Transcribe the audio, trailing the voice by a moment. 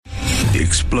The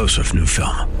explosive new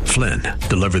film, Flynn,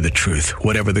 deliver the truth,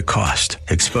 whatever the cost,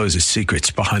 exposes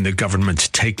secrets behind the government's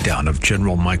takedown of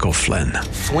General Michael Flynn.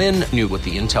 Flynn knew what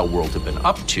the intel world had been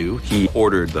up to. He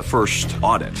ordered the first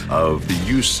audit of the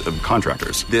use of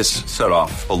contractors. This set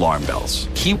off alarm bells.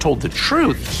 He told the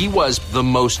truth. He was the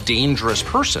most dangerous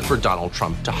person for Donald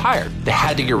Trump to hire. They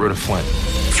had to get rid of Flynn.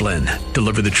 Flynn,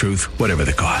 deliver the truth, whatever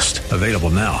the cost. Available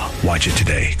now. Watch it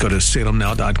today. Go to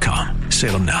salemnow.com.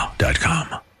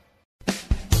 salemnow.com.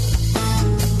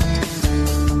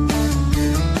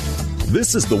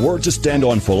 This is the Word to Stand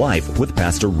On for Life with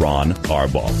Pastor Ron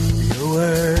Arbaugh. Your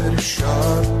word is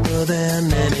sharper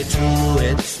than any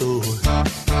two-edged sword,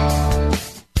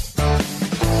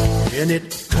 and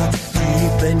it cuts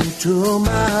deep into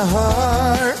my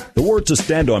heart. The Word to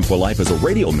Stand On for Life is a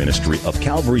radio ministry of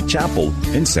Calvary Chapel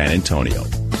in San Antonio.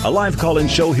 A live call-in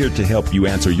show here to help you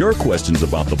answer your questions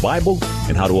about the Bible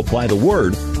and how to apply the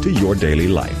Word to your daily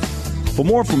life. For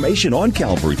more information on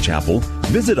Calvary Chapel,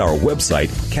 visit our website,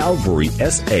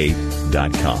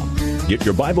 calvarysa.com. Get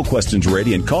your Bible questions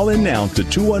ready and call in now to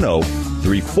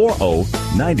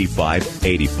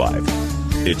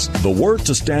 210-340-9585. It's The Word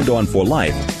to Stand On for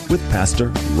Life with Pastor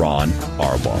Ron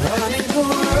Arbaugh. Running the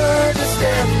word to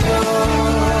stand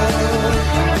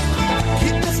on.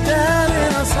 Keep us down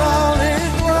in a solid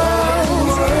ground.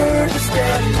 Word to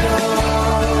stand on.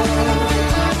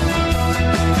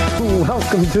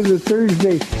 Welcome to the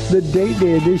Thursday, the Date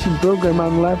Day edition program.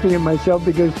 I'm laughing at myself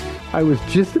because I was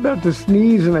just about to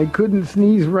sneeze and I couldn't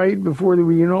sneeze right before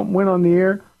we went on the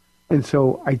air. And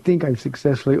so I think I've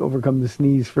successfully overcome the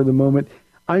sneeze for the moment.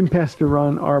 I'm Pastor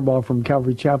Ron Arbaugh from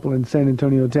Calvary Chapel in San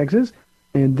Antonio, Texas.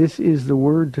 And this is the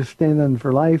Word to Stand On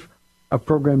for Life, a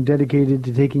program dedicated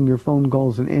to taking your phone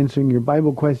calls and answering your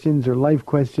Bible questions or life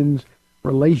questions,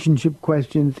 relationship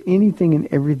questions, anything and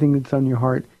everything that's on your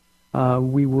heart.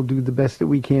 We will do the best that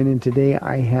we can. And today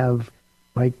I have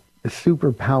like a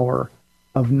superpower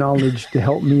of knowledge to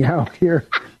help me out here.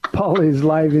 Paula is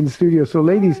live in studio. So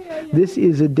ladies, this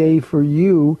is a day for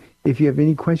you. If you have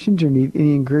any questions or need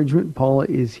any encouragement, Paula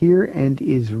is here and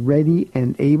is ready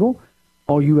and able.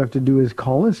 All you have to do is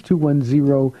call us,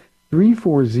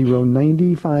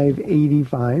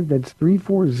 210-340-9585. That's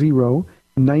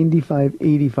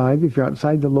 340-9585. If you're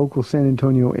outside the local San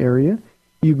Antonio area,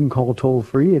 you can call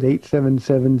toll-free at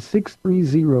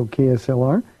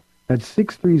 877-630-KSLR. That's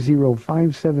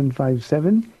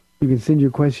 630-5757. You can send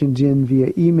your questions in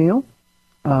via email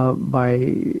by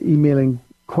emailing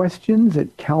questions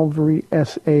at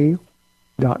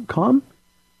calvarysa.com.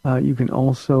 You can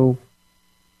also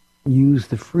use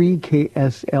the free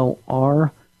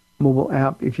KSLR mobile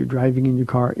app. If you're driving in your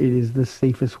car, it is the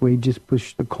safest way. Just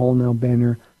push the Call Now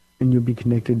banner, and you'll be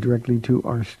connected directly to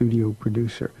our studio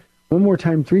producer. One more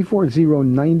time,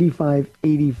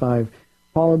 340-9585.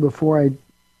 Paula, before I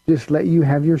just let you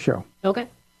have your show. Okay.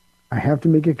 I have to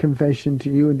make a confession to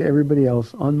you and to everybody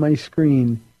else. On my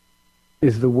screen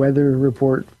is the weather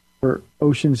report for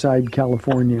Oceanside,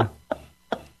 California.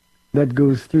 It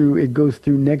goes through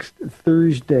next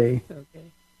Thursday. Okay.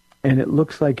 And it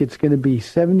looks like it's going to be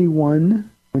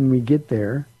 71 when we get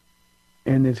there.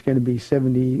 And it's going to be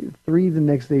 73 the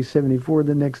next day, 74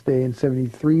 the next day, and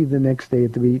 73 the next day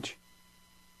at the beach.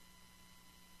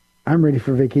 I'm ready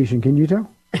for vacation. Can you tell?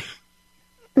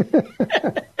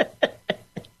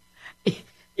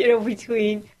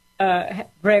 Between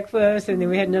breakfast and then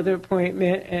we had another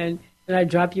appointment, and then I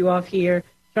drop you off here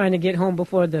trying to get home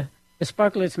before the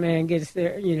sparklets man gets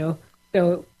there,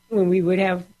 So when we would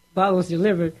have bottles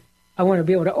delivered, I want to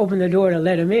be able to open the door to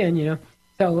let him in,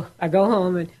 So I go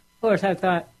home, and of course I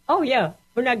thought, oh, yeah,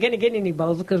 we're not going to get any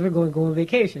bottles because we're going to go on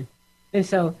vacation. And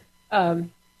so I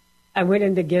went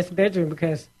in the guest bedroom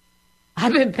because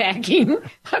I've been packing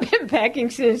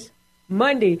since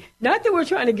Monday. Not that we're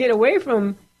trying to get away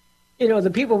from,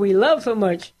 the people we love so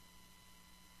much.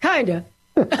 Kind of.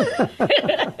 but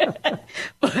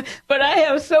I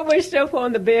have so much stuff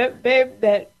on the bed, babe,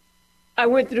 that I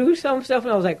went through some stuff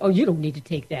and I was like, oh, you don't need to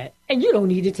take that. And you don't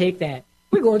need to take that.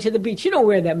 We're going to the beach. You don't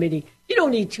wear that many. You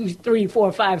don't need 2, 3,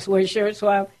 4, 5 sweatshirts.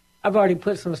 So I've already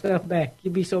put some stuff back.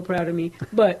 You'd be so proud of me.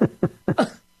 But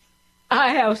I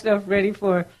have stuff ready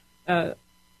for to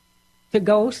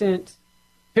go since,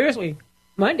 seriously,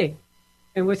 Monday.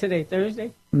 And what's today,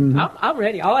 Thursday? Mm-hmm. I'm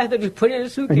ready. All I have to do is put it in a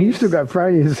suitcase. And you still got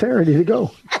Friday and Saturday to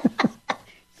go.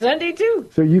 Sunday, too.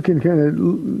 So you can kind of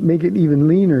make it even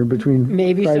leaner between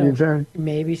Friday and Saturday.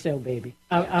 Maybe so, baby.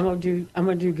 I'm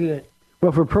gonna do good.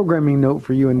 Well, for programming note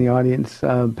for you in the audience,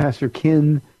 Pastor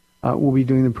Ken will be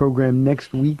doing the program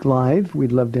next week live.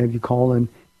 We'd love to have you call and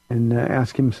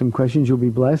ask him some questions. You'll be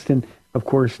blessed. And of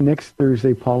course, next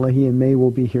Thursday, Paula, he and May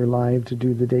will be here live to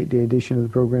do the date day edition of the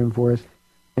program for us.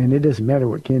 And it doesn't matter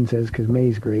what Ken says because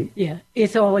May's great. Yeah,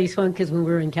 it's always fun because when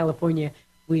we're in California,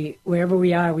 wherever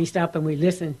we are, we stop and we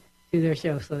listen to their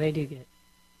show. So they do good.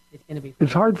 It's going to be fun.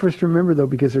 It's hard for us to remember, though,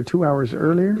 because they're 2 hours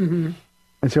earlier. Mm-hmm.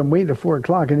 And so I'm waiting at 4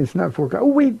 o'clock, and it's not 4 o'clock. Oh,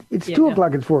 wait, it's 2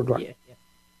 o'clock. It's 4 o'clock. Yeah.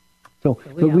 So,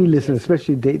 but we listen,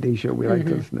 especially Date Day Show. We like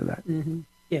to listen to that. Mm-hmm.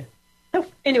 Yeah. So,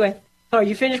 anyway, are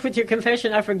you finished with your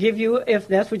confession? I forgive you if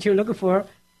that's what you're looking for.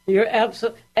 Your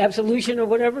absolution or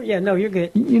whatever? Yeah, no, you're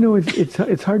good. You know,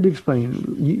 it's hard to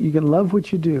explain. You can love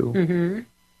what you do, mm-hmm.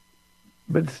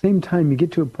 but at the same time, you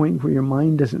get to a point where your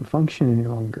mind doesn't function any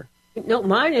longer. No,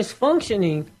 mine is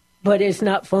functioning, but it's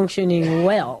not functioning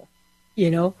well. You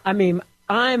know, I mean,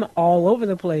 I'm all over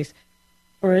the place.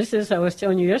 For instance, I was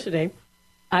telling you yesterday,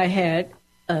 I had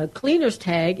a cleaner's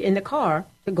tag in the car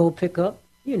to go pick up,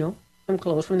 you know, some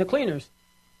clothes from the cleaners.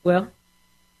 Well,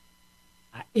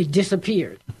 it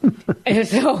disappeared. And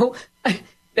so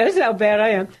that's how bad I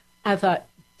am. I thought,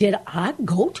 did I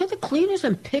go to the cleaners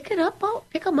and pick them up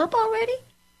already?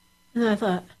 And I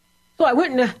thought, so I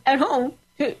went at home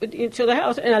to the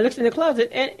house and I looked in the closet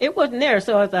and it wasn't there.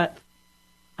 So I thought,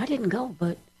 I didn't go,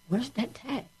 but where's that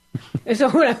tag? And so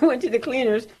when I went to the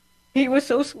cleaners, he was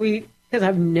so sweet because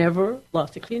I've never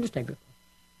lost a cleaner's tag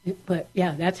before. But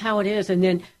yeah, that's how it is. And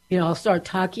then, you know, I'll start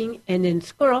talking and then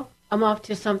squirrel, I'm off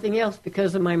to something else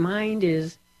because my mind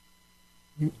is,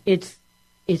 it's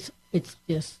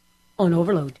just on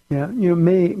overload. Yeah, you know,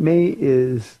 May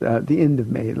is the end of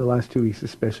May, the last 2 weeks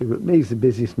especially, but May is the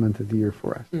busiest month of the year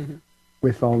for us, mm-hmm.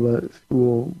 with all the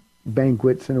school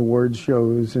banquets and awards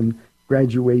shows and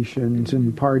graduations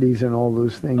and parties and all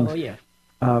those things. Oh, yeah.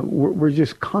 We're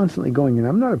just constantly going, and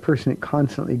I'm not a person that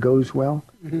constantly goes well.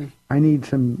 Mm-hmm. I need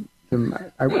some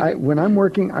when I'm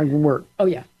working, I can work. Oh,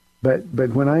 yeah. But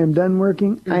when I am done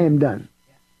working, mm-hmm. I am done.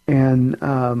 Yeah. And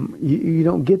you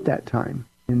don't get that time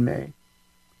in May.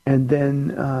 And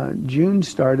then June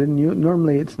started, and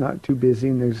normally it's not too busy,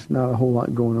 and there's not a whole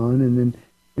lot going on. And then,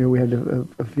 you know, we had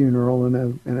a funeral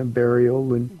and a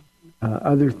burial and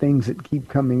other things that keep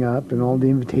coming up, and all the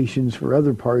invitations for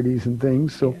other parties and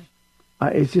things. So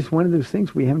it's just one of those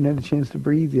things we haven't had a chance to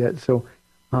breathe yet. So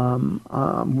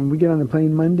when we get on the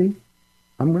plane Monday,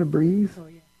 I'm going to breathe,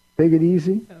 take it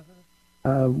easy.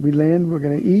 We land, we're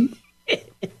going to eat,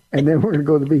 and then we're going to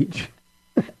go to the beach.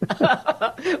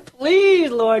 Please,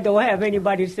 Lord, don't have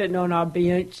anybody sitting on our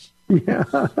bench. Yeah.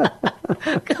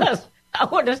 Because I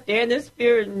want to stand in the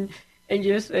spirit and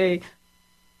just say,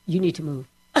 you need to move.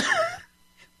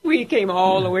 We came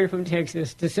all the way from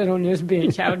Texas to sit on this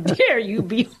bench. How dare you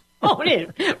be on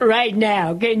it right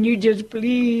now? Can you just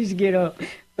please get up?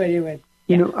 But anyway.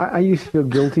 You know, I used to feel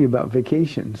guilty about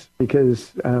vacations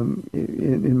because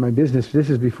in my business, this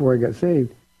is before I got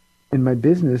saved, in my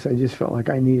business, I just felt like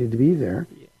I needed to be there.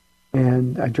 Yeah.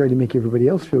 And I tried to make everybody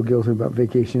else feel guilty about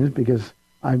vacations because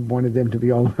I wanted them to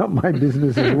be all about my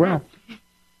business as well.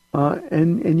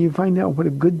 And you find out what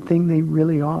a good thing they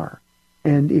really are.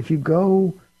 And if you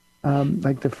go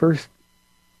like the first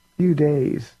few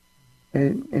days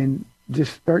and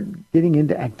just start getting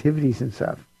into activities and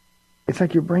stuff, it's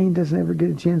like your brain doesn't ever get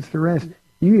a chance to rest.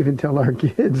 You even tell our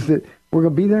kids that we're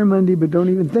going to be there Monday, but don't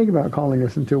even think about calling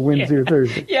us until Wednesday or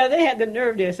Thursday. Yeah, they had the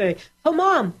nerve to say, "Oh,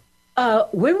 Mom,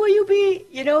 when will you be,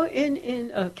 you know,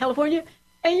 in California?"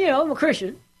 And, you know, I'm a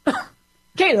Christian.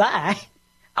 Can't lie.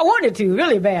 I wanted to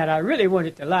really bad. I really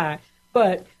wanted to lie.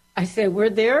 But I said, we're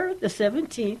there the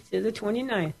 17th to the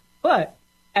 29th. But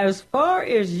as far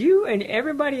as you and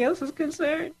everybody else is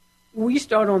concerned, we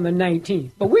start on the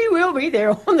 19th. But we will be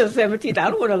there on the 17th. I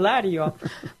don't want to lie to y'all.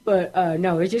 But,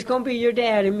 no, it's just going to be your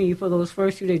dad and me for those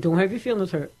first 2 days. Don't have your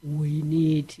feelings hurt. We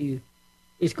need to.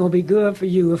 It's going to be good for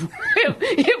you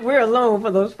if we're alone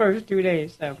for those first 2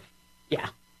 days. So, yeah.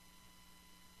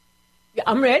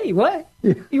 I'm ready. What?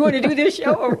 You want to do this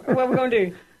show or what we're going to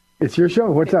do? It's your show.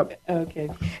 What's up? Okay.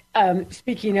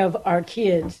 Speaking of our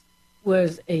kids,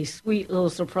 was a sweet little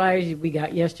surprise we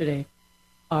got yesterday.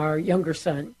 Our younger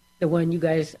son, the one you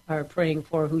guys are praying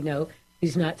for, who know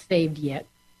he's not saved yet,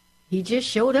 he just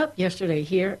showed up yesterday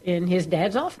here in his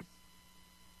dad's office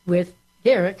with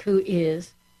Derek, who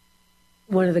is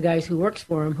one of the guys who works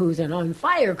for him, who's an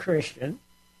on-fire Christian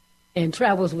and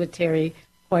travels with Terry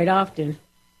quite often.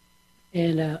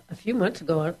 And a few months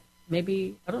ago,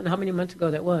 maybe, I don't know how many months ago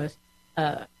that was,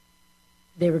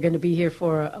 they were going to be here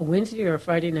for a Wednesday or a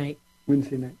Friday night.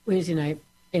 Wednesday night.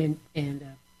 And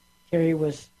Terry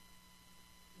was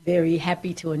very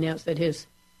happy to announce that his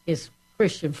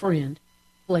Christian friend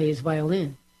plays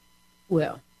violin.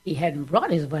 Well, he hadn't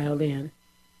brought his violin,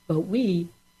 but we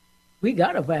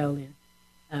got a violin.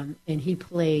 and he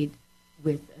played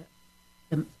with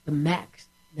the Max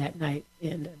that night.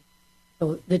 And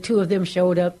so the two of them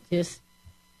showed up just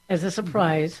as a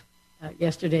surprise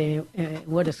yesterday, and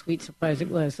what a sweet surprise it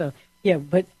was. So, yeah,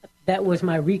 but that was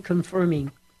my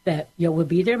reconfirming that, we'll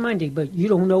be there Monday, but you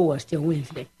don't know us till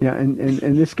Wednesday. Yeah, and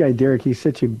this guy, Derek, he's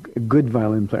such a good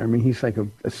violin player. I mean, he's like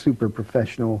a super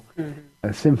professional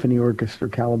symphony orchestra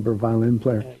caliber violin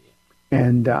player.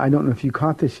 And I don't know if you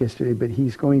caught this yesterday, but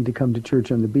he's going to come to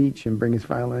church on the beach and bring his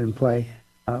violin and play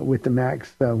with the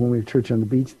Max when we have church on the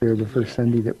beach there the first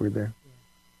Sunday that we're there.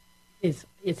 It's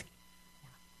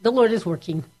the Lord is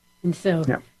working, and so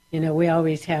we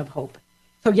always have hope.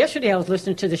 So yesterday I was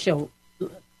listening to the show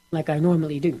like I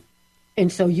normally do,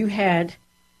 and so you had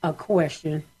a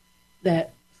question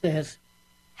that says,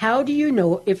 "How do you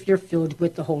know if you're filled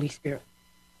with the Holy Spirit?"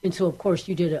 And so, of course,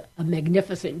 you did a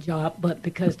magnificent job, but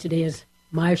because today is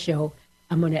my show,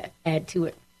 I'm going to add to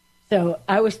it. So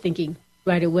I was thinking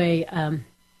right away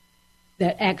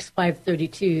that Acts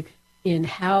 5:32, in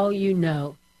how you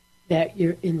know that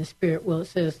you're in the Spirit, well, it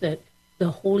says that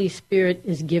the Holy Spirit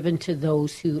is given to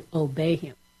those who obey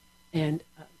Him. And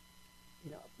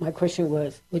my question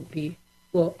would be,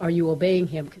 well, are you obeying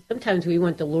Him? Because sometimes we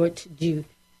want the Lord to do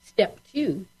step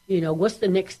 2. What's the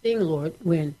next thing, Lord,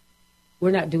 when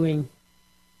we're not doing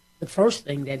the first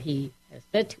thing that He has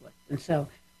said to us? And so,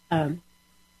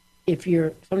 if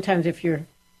you're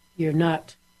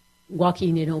not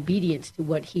walking in obedience to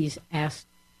what He's asked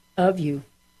of you,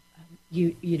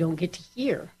 you don't get to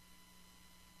hear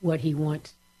what He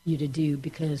wants you to do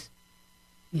because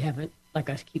you haven't, like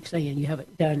I keep saying, you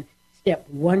haven't done step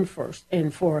 1 first.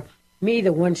 And for me,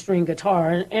 the one-string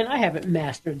guitar, and I haven't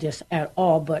mastered this at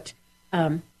all, but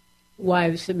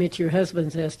wives, submit your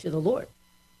husbands as to the Lord.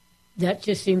 That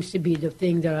just seems to be the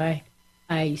thing that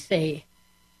I say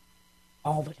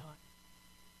all the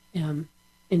time.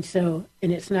 And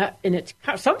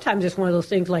sometimes it's one of those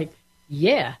things like,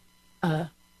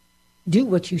 do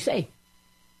what you say.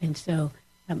 And so,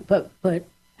 but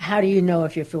how do you know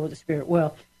if you're filled with the Spirit?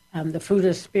 Well, the fruit of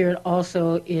the Spirit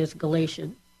also is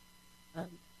Galatians.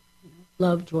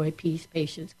 Love, joy, peace,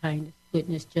 patience, kindness,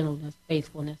 goodness, gentleness,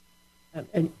 faithfulness,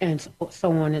 and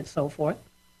so on and so forth.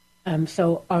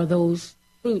 So are those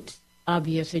fruits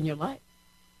obvious in your life?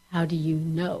 How do you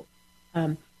know?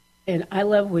 And I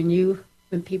love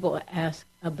when people ask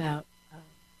about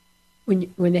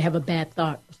when they have a bad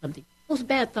thought or something. Those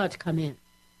bad thoughts come in.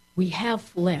 We have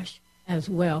flesh as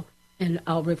well, and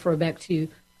I'll refer back to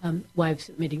wives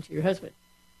submitting to your husband.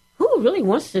 Who really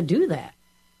wants to do that?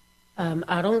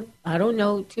 I don't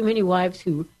know too many wives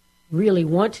who really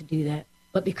want to do that,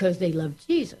 but because they love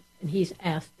Jesus and He's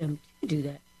asked them to do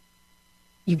that,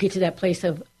 you get to that place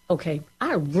of, okay,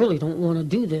 I really don't want to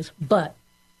do this, but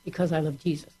because I love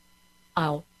Jesus,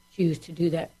 I'll choose to do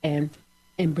that and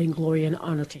bring glory and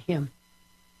honor to Him.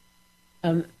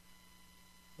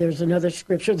 There's another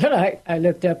scripture that I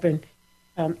looked up, and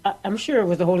I'm sure it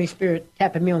was the Holy Spirit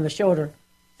tapping me on the shoulder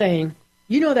saying,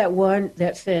 that one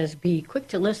that says, be quick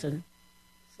to listen,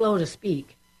 slow to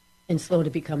speak, and slow to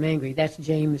become angry. That's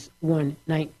James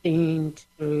 1:19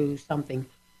 through something.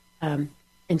 And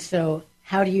so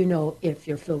how do you know if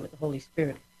you're filled with the Holy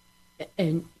Spirit?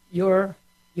 And your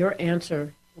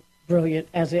answer, brilliant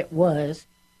as it was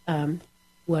to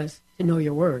know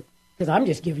your word. Because I'm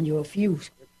just giving you a few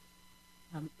scriptures.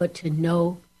 But to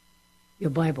know your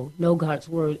Bible, know God's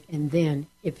word, and then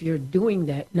if you're doing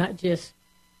that, not just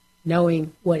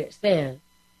knowing what it says,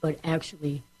 but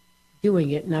actually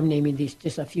doing it, and I'm naming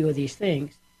just a few of these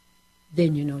things,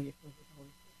 then you know you're filled with the Holy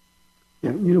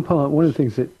Spirit. Yeah, Paula, one of the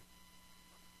things that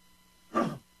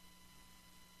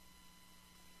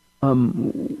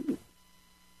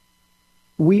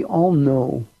we all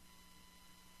know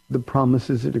the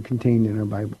promises that are contained in our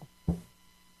Bible.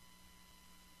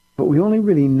 But we only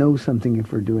really know something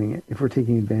if we're doing it, if we're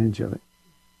taking advantage of it.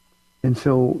 And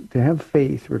so to have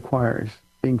faith requires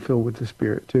being filled with the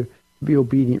Spirit. To be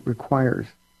obedient requires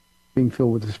being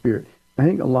filled with the Spirit. I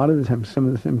think a lot of the times, some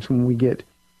of the times when we get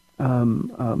a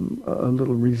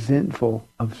little resentful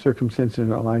of circumstances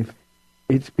in our life,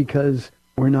 it's because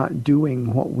we're not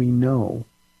doing what we know.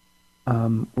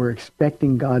 We're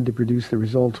expecting God to produce the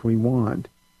results we want.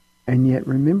 And yet,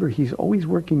 remember, He's always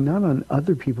working not on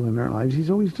other people in our lives.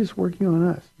 He's always just working on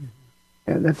us.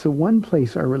 Mm-hmm. And that's the one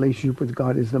place our relationship with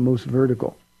God is the most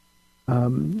vertical.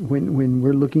 When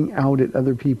we're looking out at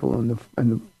other people and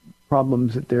the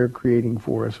problems that they're creating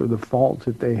for us, or the faults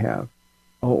that they have,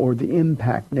 or the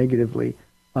impact negatively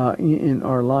in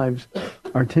our lives,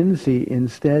 our tendency,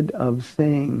 instead of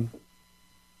saying,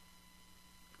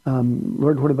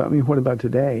 Lord, what about me? What about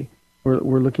today?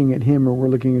 we're looking at him or we're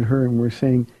looking at her and we're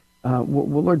saying, well,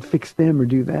 Lord, fix them or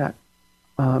do that.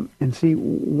 And see,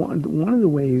 one of the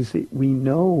ways that we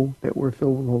know that we're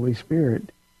filled with the Holy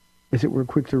Spirit is that we're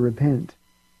quick to repent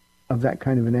of that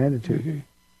kind of an attitude.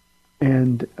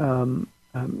 And,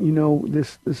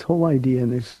 this whole idea,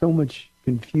 and there's so much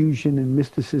confusion and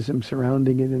mysticism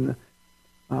surrounding it in the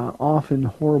often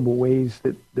horrible ways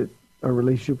that our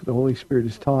relationship with the Holy Spirit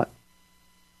is taught.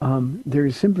 There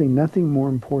is simply nothing more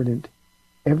important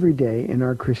every day in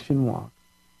our Christian walk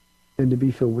than to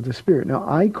be filled with the Spirit. Now,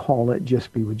 I call it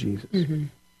just be with Jesus.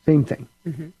 Same thing.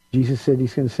 Jesus said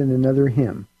he's going to send another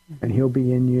him, and he'll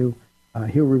be in you.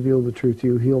 He'll reveal the truth to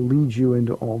you. He'll lead you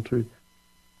into all truth.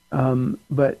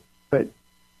 But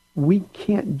we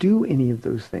can't do any of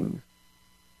those things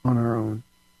on our own.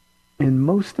 And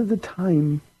most of the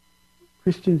time,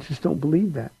 Christians just don't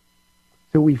believe that.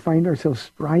 So we find ourselves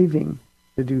striving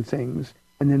to do things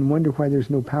and then wonder why there's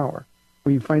no power.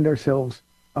 We find ourselves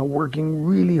working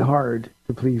really hard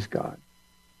to please God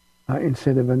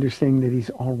instead of understanding that he's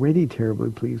already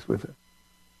terribly pleased with us.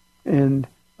 And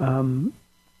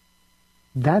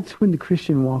that's when the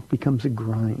Christian walk becomes a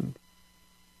grind.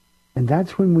 And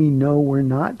that's when we know we're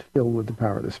not filled with the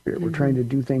power of the Spirit. We're trying to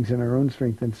do things in our own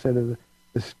strength instead of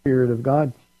the Spirit of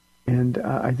God. And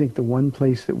I think the one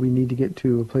place that we need to get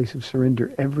to, a place of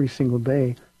surrender every single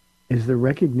day, is the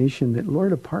recognition that,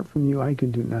 Lord, apart from you, I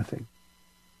can do nothing.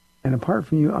 And apart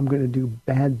from you, I'm going to do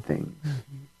bad things.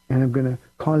 And I'm going to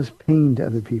cause pain to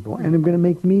other people. And I'm going to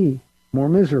make me more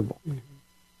miserable.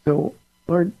 So,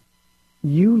 Lord,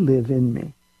 you live in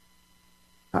me.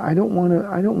 I don't want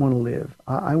to live.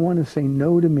 I want to say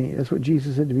no to me. That's what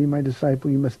Jesus said. To be my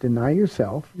disciple, you must deny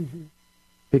yourself,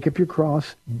 pick up your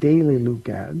cross daily, Luke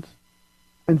adds,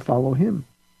 and follow him.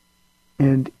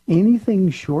 And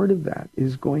anything short of that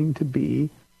is going to be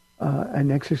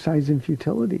an exercise in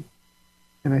futility.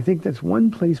 And I think that's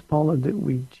one place, Paula, that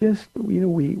we just, we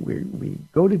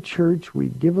go to church, we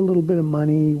give a little bit of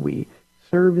money, we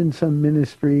serve in some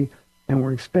ministry, and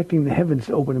we're expecting the heavens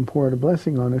to open and pour out a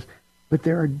blessing on us. But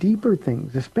there are deeper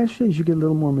things, especially as you get a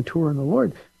little more mature in the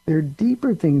Lord. There are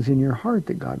deeper things in your heart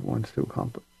that God wants to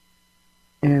accomplish.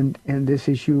 And this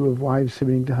issue of wives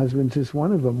submitting to husbands is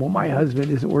one of them. Well, my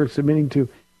husband isn't worth submitting to.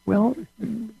 Well,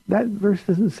 that verse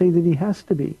doesn't say that he has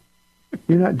to be.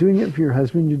 You're not doing it for your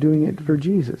husband, you're doing it for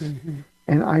Jesus.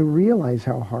 And I realize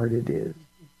how hard it is.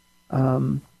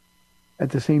 At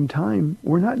the same time,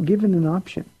 we're not given an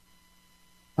option.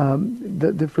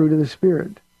 The fruit of the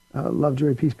Spirit. Love,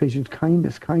 joy, peace, patience,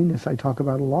 kindness. Kindness I talk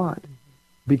about a lot.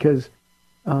 Because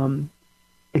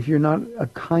if you're not a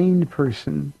kind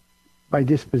person by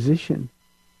disposition,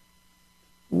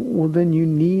 well, then you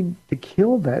need to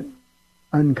kill that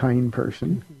unkind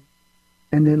person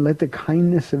and then let the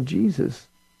kindness of Jesus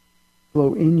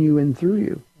flow in you and through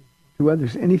you to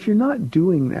others. And if you're not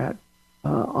doing that,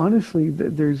 honestly,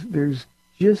 there's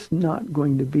just not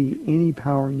going to be any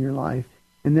power in your life.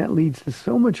 And that leads to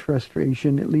so much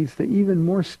frustration. It leads to even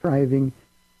more striving.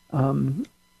 And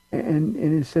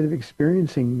instead of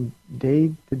experiencing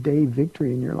day-to-day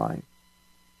victory in your life,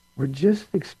 we're just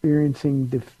experiencing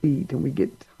defeat, and we get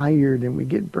tired and we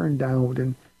get burned out.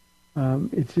 And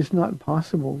it's just not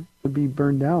possible to be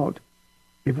burned out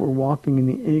if we're walking in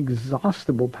the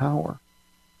inexhaustible power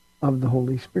of the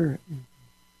Holy Spirit.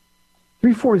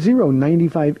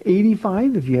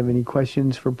 340-9585. If you have any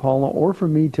questions for Paula or for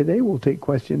me today, we'll take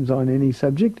questions on any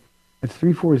subject. That's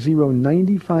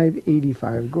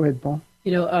 340-9585. Go ahead, Paul.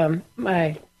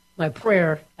 My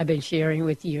prayer I've been sharing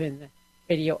with you and the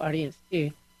radio audience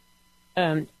too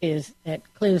is that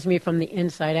cleanse me from the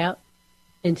inside out.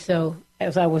 And so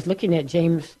as I was looking at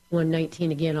James 1:19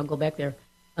 again, I'll go back there.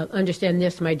 Understand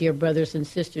this, my dear brothers and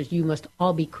sisters, you must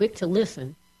all be quick to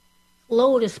listen,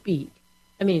 slow to speak.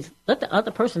 I mean, let the other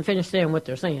person finish saying what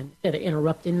they're saying instead of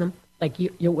interrupting them. Like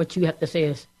what you have to say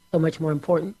is so much more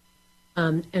important.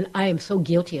 And I am so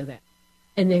guilty of that.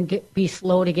 And then be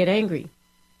slow to get angry.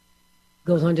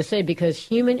 Goes on to say, because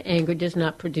human anger does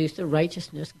not produce the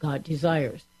righteousness God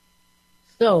desires.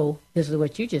 So, this is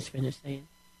what you just finished saying.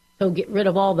 So get rid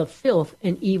of all the filth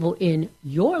and evil in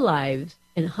your lives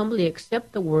and humbly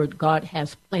accept the word God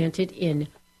has planted in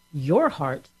your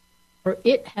heart, for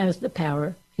it has the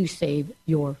power to save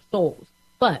your souls.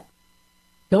 But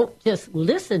don't just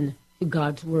listen to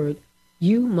God's word.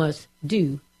 You must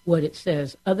do what it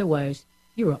says. Otherwise,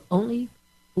 you are only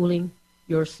fooling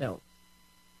yourself.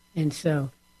 And so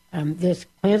this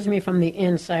cleanses me from the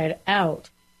inside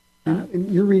out.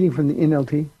 And you're reading from the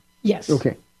NLT? Yes.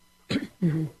 Okay.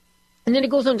 And then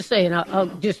it goes on to say, and I'll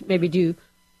just maybe do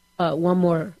one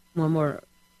more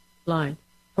line.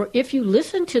 For if you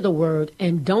listen to the word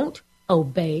and don't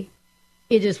obey.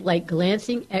 It is like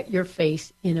glancing at your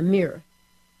face in a mirror.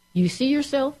 You see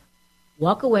yourself,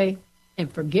 walk away,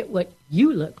 and forget what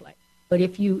you look like. But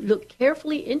if you look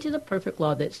carefully into the perfect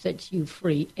law that sets you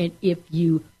free, and if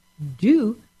you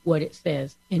do what it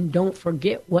says and don't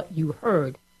forget what you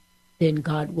heard, then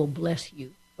God will bless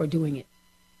you for doing it.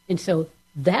 And so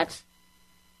that's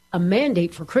a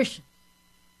mandate for Christians.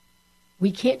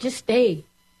 We can't just stay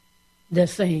the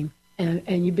same.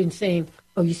 And you've been saying,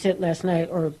 oh, you said last night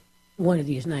or one of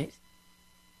these nights,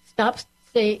 stop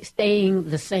staying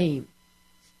the same.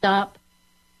 Stop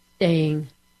staying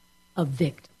a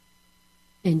victim.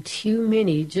 And too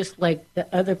many, just like the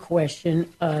other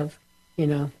question of,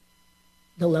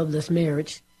 the loveless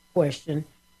marriage question,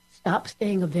 stop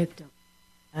staying a victim.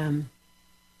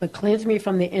 But cleanse me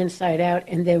from the inside out.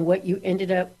 And then what you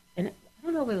ended up, and I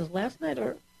don't know if it was last night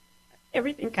or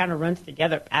everything kind of runs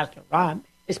together, Pastor Ron,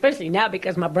 especially now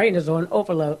because my brain is on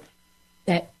overload,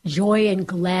 that joy and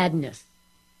gladness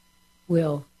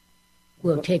will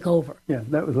take over. Yeah,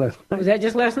 that was last night. Was that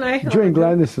just last night? Joy and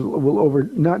gladness will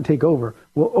not take over,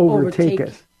 will overtake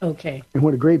us. Okay. And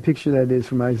what a great picture that is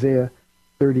from Isaiah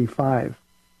 35.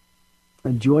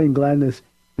 And joy and gladness,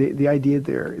 the idea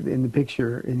there in the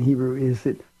picture in Hebrew is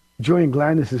that joy and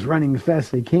gladness is running as fast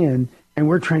as they can, and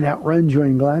we're trying to outrun joy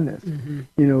and gladness.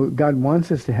 Mm-hmm. God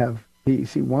wants us to have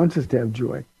peace. He wants us to have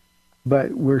joy.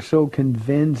 But we're so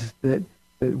convinced that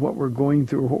what we're going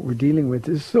through, what we're dealing with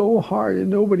is so hard, and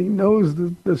nobody knows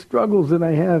the struggles that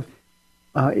I have.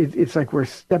 It's like we're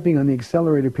stepping on the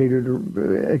accelerator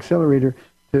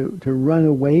to run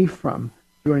away from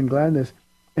joy and gladness.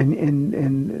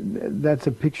 And that's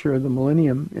a picture of the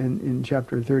millennium in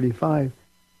chapter 35.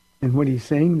 And what he's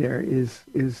saying there is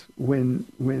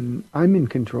when I'm in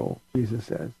control, Jesus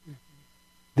says,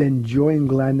 then joy and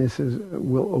gladness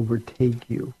will overtake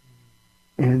you.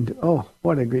 And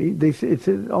what a great! It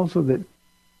says also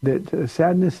that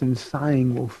sadness and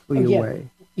sighing will flee away.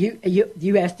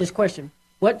 You asked this question: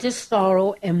 what does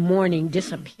sorrow and mourning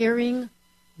disappearing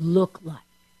look like?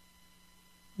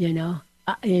 And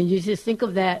you just think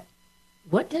of that.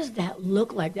 What does that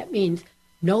look like? That means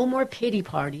no more pity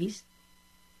parties.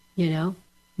 No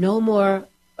more,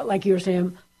 like you were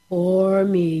saying, poor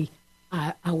me.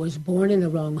 I was born in the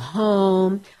wrong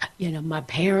home. My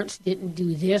parents didn't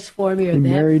do this for me or that for me.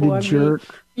 Married a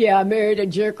jerk. Yeah, I married a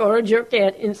jerk or a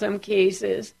jerkette in some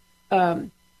cases.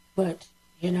 But,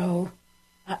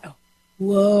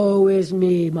 woe is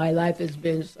me. My life has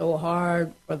been so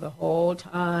hard for the whole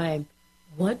time.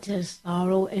 What does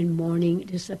sorrow and mourning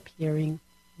disappearing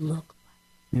look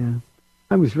like? Yeah.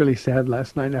 I was really sad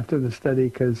last night after the study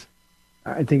because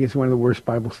I think it's one of the worst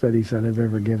Bible studies that I've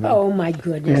ever given. Oh, my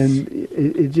goodness. And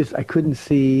it just, I couldn't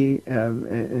see,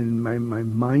 and my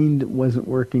mind wasn't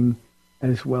working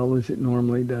as well as it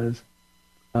normally does.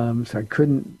 So I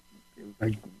couldn't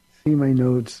see my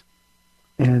notes.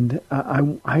 And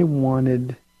I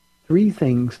wanted three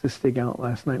things to stick out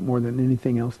last night more than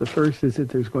anything else. The first is that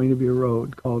there's going to be a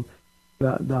road called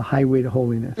the Highway to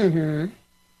Holiness. Mm-hmm.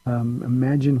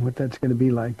 Imagine what that's going to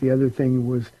be like. The other thing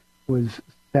was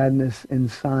sadness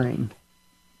and sighing.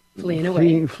 Fleeing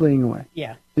away. Fleeing away.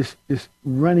 Yeah. Just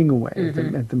running away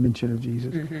at the mention of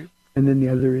Jesus. Mm-hmm. And then the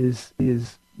other is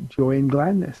joy and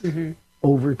gladness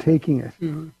overtaking us.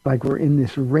 Mm-hmm. Like we're in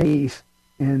this race,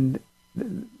 and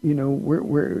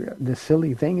we're the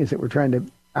silly thing is that we're trying to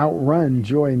outrun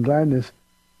joy and gladness.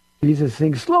 Jesus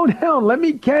saying, slow down, let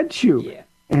me catch you. Yeah.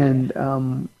 And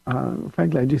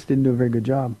frankly, I just didn't do a very good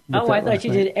job. I thought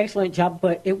you did an excellent job,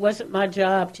 but it wasn't my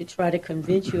job to try to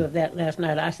convince you of that last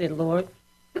night. I said, Lord,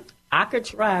 I could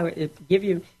try to give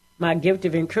you my gift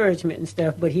of encouragement and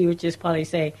stuff, but he would just probably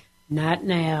say, not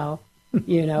now,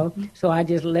 So I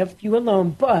just left you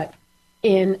alone. But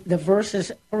in the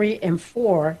verses 3 and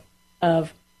 4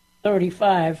 of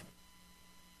 35,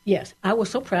 yes, I was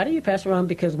so proud of you, Pastor Ron,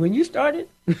 because when you started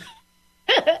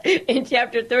in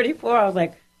chapter 34, I was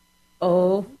like,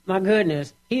 oh, my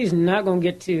goodness, he's not going to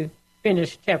get to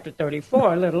finish chapter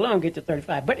 34, let alone get to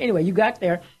 35. But anyway, you got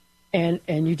there, and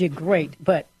you did great.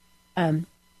 But I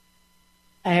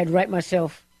had to write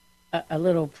myself a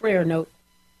little prayer note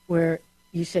where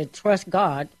you said, trust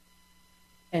God.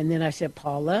 And then I said,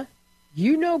 Paula,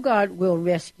 God will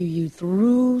rescue you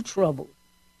through trouble.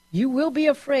 You will be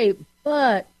afraid,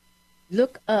 but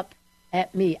look up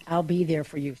at me. I'll be there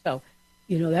for you. So,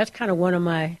 that's kind of one of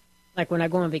my, like when I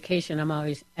go on vacation, I'm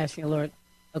always asking the Lord,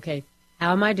 okay,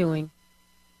 how am I doing?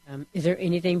 Is there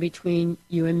anything between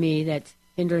you and me that's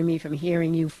hindering me from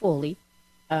hearing you fully?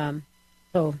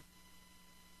 So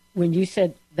when you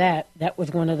said that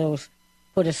was one of those,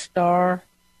 put a star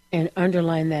and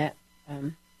underline that,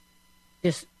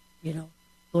 just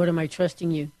Lord, am I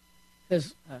trusting you?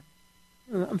 Because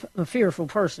I'm a fearful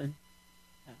person.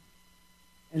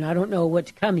 And I don't know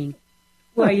what's coming.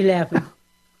 Why are you laughing?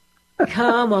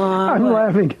 Come on. I'm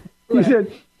laughing. He said,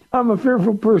 I'm a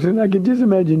fearful person. I could just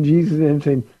imagine Jesus and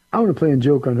saying, I want to play a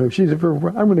joke on her. If she's a fearful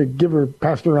person, I'm going to give her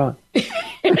Pastor Ron.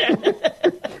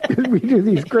 Because we do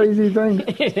these crazy things.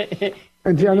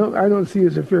 And see, I don't see you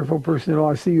as a fearful person at all.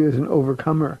 I see you as an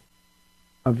overcomer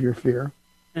of your fear.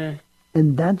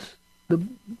 And that's the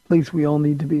place we all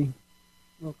need to be.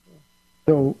 Oh, cool.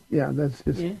 So, yeah, that's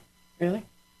just... Yeah, really?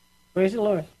 Praise the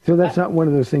Lord. So that's not one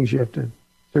of those things you have to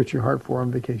search your heart for on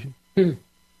vacation.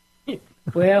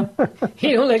 Well,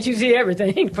 he don't let you see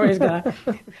everything, praise God.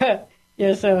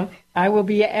 Yeah, so I will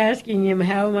be asking him,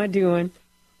 how am I doing?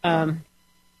 And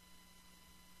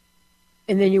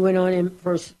then you went on in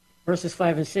verses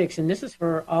 5 and 6, and this is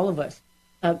for all of us.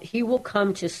 He will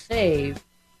come to save,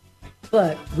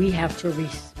 but we have to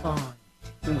respond.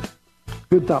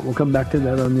 Good thought. We'll come back to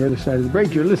that on the other side of the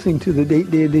break. You're listening to the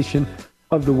Date Day edition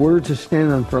of the Word to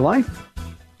Stand On for Life.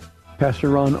 Pastor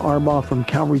Ron Arbaugh from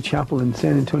Calvary Chapel in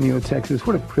San Antonio, Texas.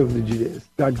 What a privilege it is.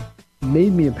 God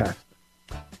made me a pastor.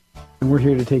 And we're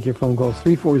here to take your phone calls.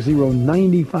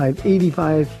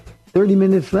 340-9585. 30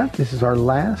 minutes left. This is our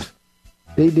last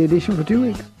Date Day edition for 2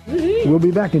 weeks. We'll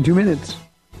be back in 2 minutes.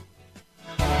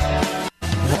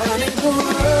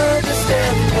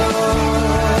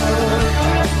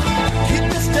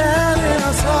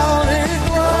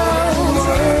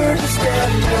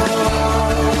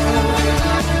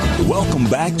 Welcome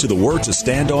back to the Word to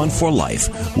Stand On for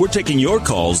Life. We're taking your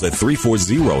calls at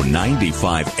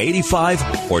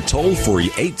 340-9585 or toll free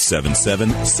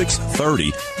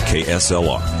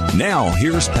 877-630-KSLR. Now,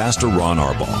 here's Pastor Ron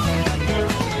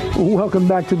Arbaugh. Welcome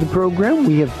back to the program.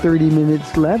 We have 30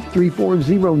 minutes left.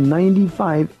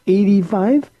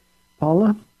 340-9585.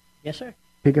 Paula? Yes, sir.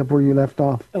 Pick up where you left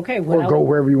off. Okay. Well, or go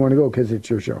wherever you want to go because it's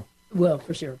your show. Well,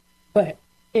 for sure. But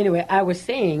anyway, I was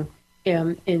saying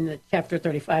in the chapter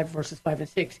 35, verses 5 and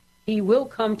 6, he will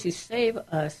come to save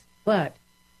us, but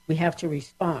we have to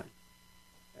respond.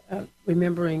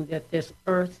 Remembering that this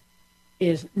earth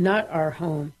is not our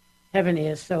home, heaven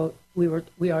is, so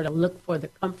we are to look for the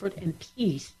comfort and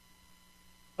peace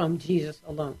from Jesus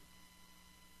alone.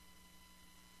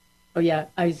 Oh, yeah,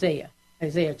 Isaiah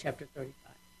chapter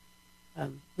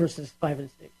 35, verses 5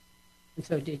 and 6. And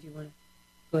so did you want to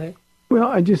go ahead? Well,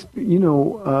 I just,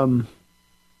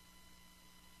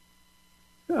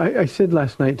 I said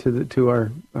last night to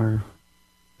our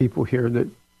people here that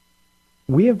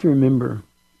we have to remember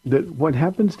that what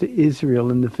happens to Israel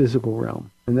in the physical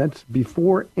realm, and that's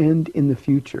before and in the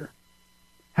future,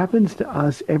 happens to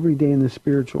us every day in the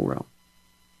spiritual realm.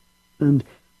 And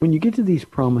when you get to these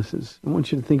promises, I want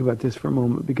you to think about this for a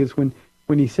moment, because when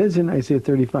he says in Isaiah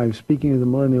 35, speaking of the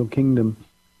millennial kingdom,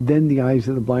 then the eyes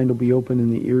of the blind will be open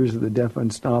and the ears of the deaf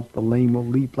unstopped, the lame will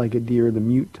leap like a deer, the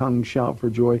mute tongue shout for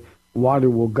joy, water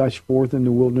will gush forth in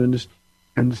the wilderness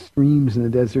and streams in the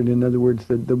desert. In other words,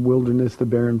 the wilderness, the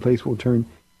barren place, will turn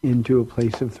into a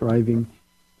place of thriving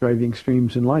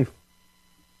streams in life.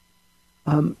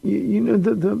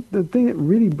 The thing that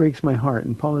really breaks my heart,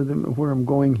 and Paula, where I'm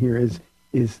going here is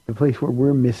the place where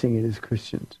we're missing it as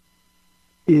Christians,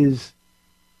 is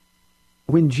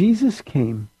when Jesus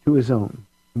came to his own,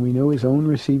 and we know his own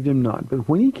received him not, but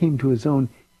when he came to his own,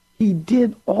 he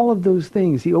did all of those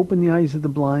things. He opened the eyes of the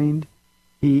blind.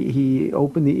 He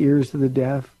opened the ears of the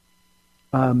deaf.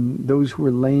 Those who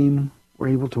were lame were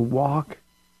able to walk.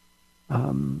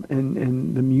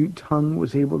 And the mute tongue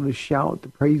was able to shout the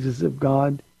praises of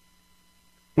God.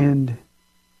 And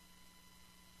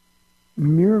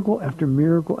miracle after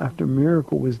miracle after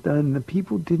miracle was done. The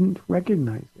people didn't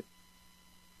recognize it.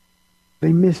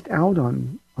 They missed out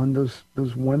on those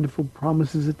wonderful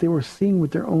promises that they were seeing with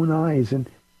their own eyes, and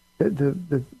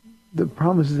the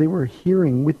promises they were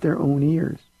hearing with their own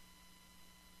ears.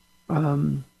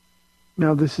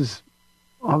 Now this is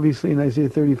obviously in Isaiah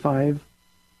 35,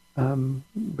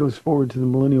 goes forward to the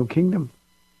millennial kingdom.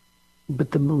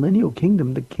 But the millennial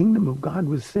kingdom, the kingdom of God,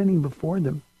 was sitting before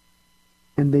them,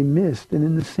 and they missed. And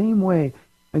in the same way,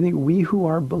 I think we who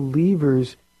are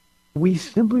believers, we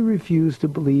simply refuse to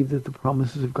believe that the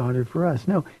promises of God are for us.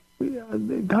 Now,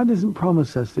 God doesn't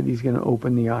promise us that he's going to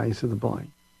open the eyes of the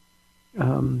blind.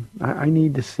 I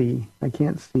need to see. I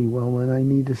can't see well, and I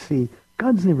need to see.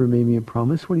 God's never made me a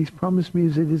promise. What he's promised me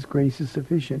is that his grace is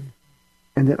sufficient,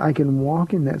 and that I can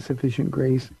walk in that sufficient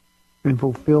grace and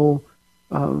fulfill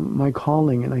my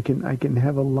calling, and I can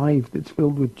have a life that's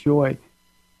filled with joy.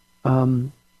 I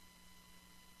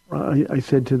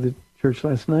said to the church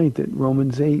last night that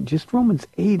Romans 8 is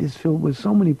filled with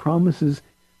so many promises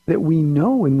that we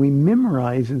know and we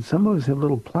memorize, and some of us have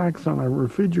little plaques on our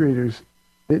refrigerators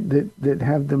that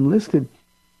have them listed,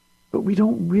 but we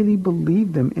don't really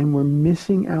believe them, and we're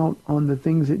missing out on the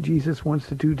things that Jesus wants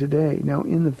to do today. Now,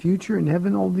 in the future, in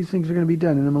heaven, all these things are going to be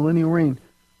done. In the millennial reign,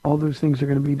 all those things are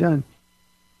going to be done.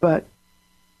 But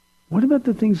what about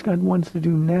the things God wants to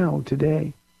do now,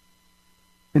 today?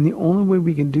 And the only way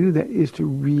we can do that is to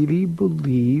really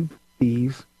believe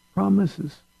these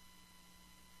promises.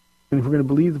 And if we're going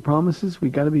to believe the promises,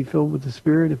 we've got to be filled with the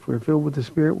Spirit. If we're filled with the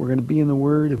Spirit, we're going to be in the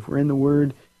Word. If we're in the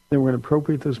Word, then we're going to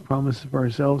appropriate those promises for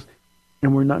ourselves.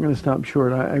 And we're not going to stop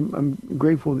short. I'm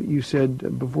grateful that you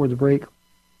said before the break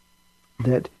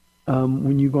that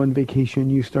when you go on vacation,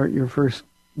 you start your first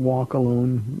walk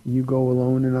alone. You go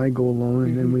alone and I go alone.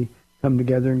 And then we come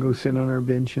together and go sit on our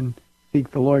bench and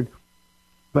seek the Lord.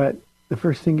 But the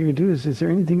first thing you're going to do is there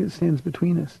anything that stands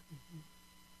between us?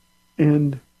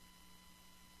 And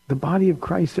the body of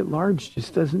Christ at large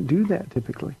just doesn't do that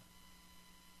typically.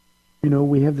 You know,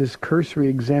 we have this cursory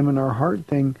examine our heart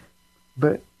thing,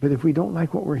 but if we don't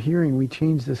like what we're hearing, we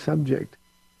change the subject.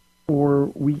 Or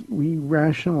we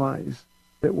rationalize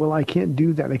that, well, I can't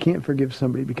do that. I can't forgive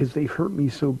somebody because they hurt me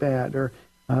so bad. Or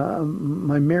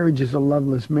my marriage is a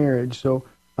loveless marriage, so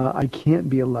I can't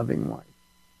be a loving wife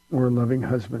or a loving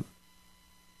husband.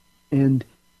 And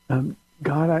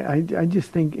God, I just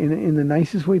think in the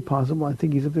nicest way possible, I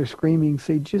think he's up there screaming,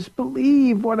 say, just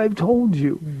believe what I've told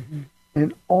you. Mm-hmm.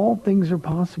 And all things are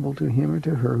possible to him or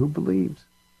to her who believes.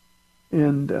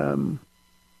 And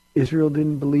Israel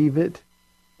didn't believe it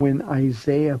when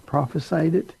Isaiah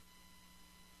prophesied it.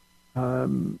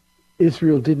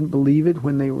 Israel didn't believe it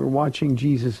when they were watching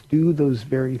Jesus do those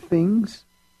very things,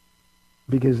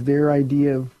 because their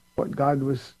idea of what God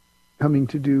was coming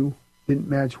to do didn't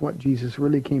match what Jesus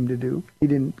really came to do. He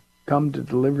didn't come to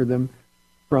deliver them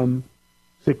from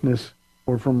sickness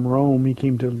or from Rome. He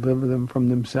came to deliver them from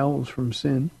themselves, from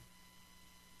sin.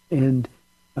 And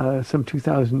some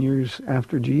 2,000 years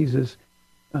after Jesus,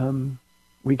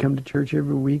 we come to church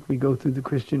every week. We go through the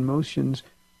Christian motions.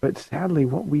 But sadly,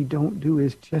 what we don't do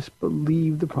is just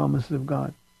believe the promises of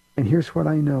God. And here's what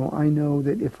I know. I know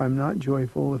that if I'm not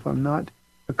joyful, if I'm not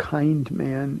a kind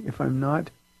man, if I'm not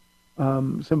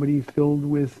somebody filled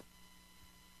with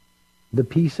the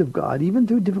peace of God, even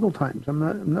through difficult times,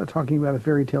 I'm not talking about a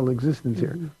fairy tale existence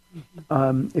here.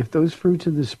 If those fruits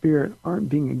of the Spirit aren't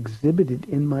being exhibited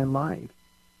in my life,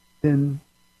 then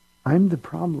I'm the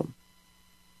problem.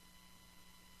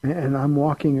 And I'm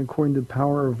walking according to the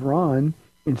power of Ron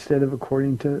instead of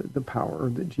according to the power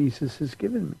that Jesus has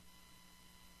given me.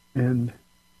 And,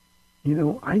 you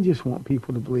know, I just want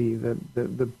people to believe that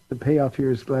the payoff here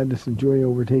is gladness and joy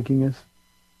overtaking us,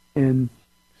 and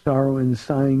sorrow and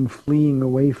sighing fleeing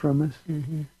away from us.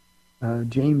 Mm-hmm.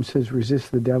 James says,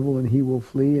 resist the devil and he will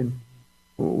flee. And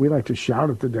we like to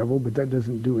shout at the devil, but that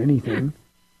doesn't do anything.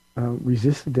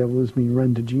 Resist the devil does mean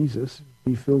run to Jesus.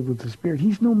 Be filled with the Spirit.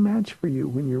 He's no match for you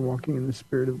when you're walking in the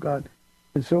Spirit of God.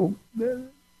 And so,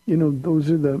 you know, those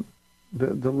are the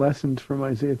lessons from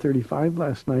Isaiah 35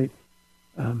 last night.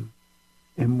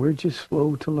 And we're just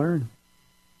slow to learn.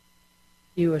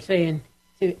 You were saying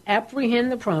to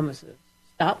apprehend the promises,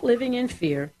 stop living in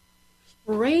fear,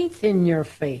 strengthen your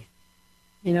faith.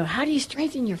 You know, how do you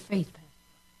strengthen your faith, Pastor?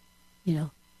 You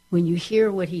know, when you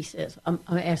hear what he says, I'm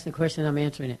asking the question, I'm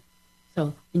answering it.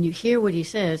 So when you hear what he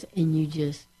says and you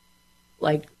just,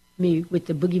 like me with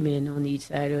the boogeymen on each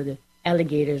side, or the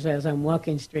alligators as I'm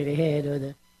walking straight ahead, or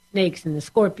the snakes and the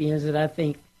scorpions that I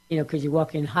think, you know, because you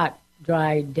walk in hot,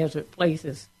 dry, desert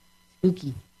places,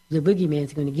 spooky, the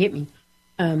boogeyman's going to get me.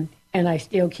 And I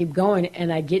still keep going,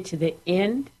 and I get to the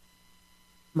end,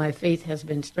 my faith has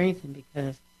been strengthened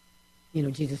because, you know,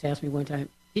 Jesus asked me one time,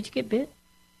 did you get bit?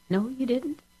 No, you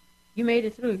didn't. You made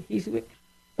it through.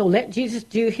 So let Jesus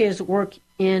do his work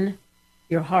in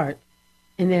your heart.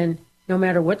 And then no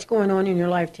matter what's going on in your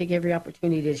life, take every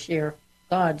opportunity to share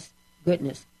God's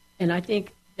goodness. And I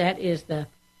think that is the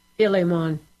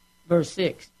Philemon verse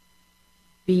 6.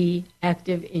 Be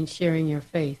active in sharing your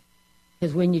faith.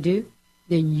 Because when you do,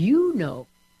 then you know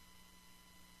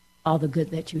all the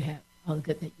good that you have, all the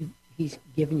good that he's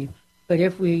given you. But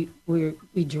if we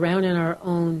drown in our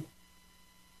own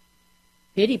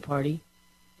pity party,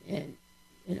 and,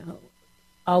 you know,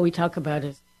 all we talk about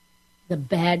is the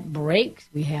bad breaks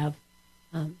we have,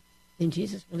 then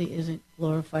Jesus really isn't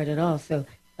glorified at all. So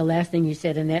the last thing you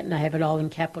said in that, and I have it all in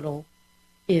capital,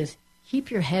 is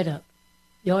keep your head up.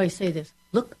 You always say this,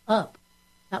 look up.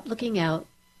 Stop looking out.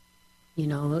 You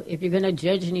know, if you're going to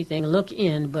judge anything, look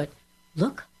in, but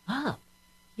look up.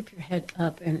 Keep your head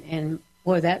up. And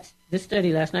boy, this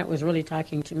study last night was really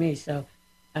talking to me. So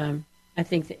I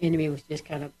think the enemy was just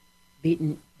kind of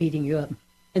beating you up.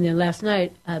 And then last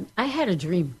night, I had a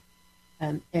dream,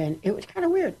 and it was kind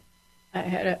of weird. I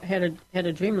had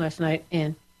a dream last night,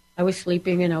 and I was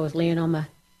sleeping, and I was laying on my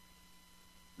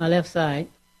left side,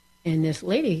 and this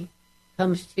lady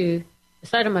comes to the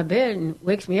side of my bed and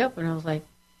wakes me up, and I was like,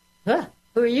 "Huh,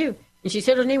 who are you?" And she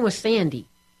said her name was Sandy.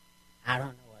 I don't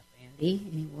know what Sandy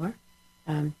anymore,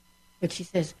 but she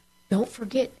says, "Don't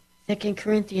forget 2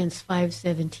 Corinthians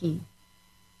 5:17,"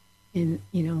 and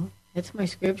that's my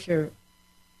scripture,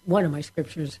 one of my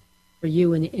scriptures for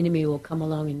you, and the enemy will come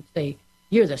along and say,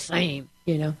 "You're the same,"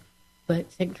 But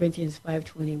 2 Corinthians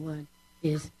 5:21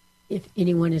 is, if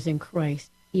anyone is in Christ,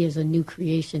 he is a new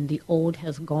creation. The old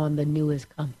has gone, the new has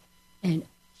come. And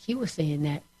she was saying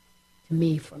that to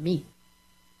me, for me.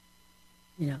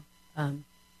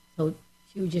 So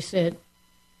she just said,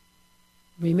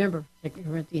 remember 2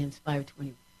 Corinthians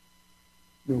 5:21.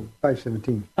 No,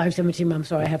 5:17. 5:17, I'm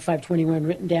sorry, I have 5:21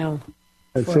 written down.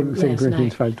 2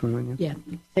 Corinthians 5:21, yeah.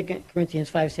 2 Corinthians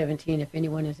 5:17, if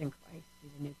anyone is in Christ,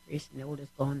 he's a new creation. The old is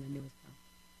gone, the new has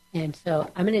come. And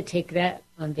so I'm going to take that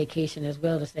on vacation as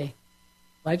well to say,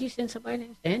 why'd you send somebody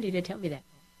named Sandy to tell me that?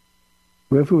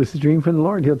 Well, if it was a dream from the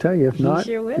Lord, he'll tell you. If not,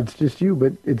 sure will. It's just you,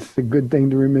 but it's a good thing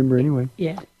to remember anyway.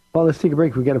 Yeah. Well, let's take a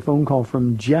break. We got a phone call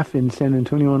from Jeff in San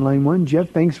Antonio on line 1. Jeff,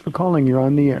 thanks for calling. You're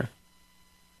on the air.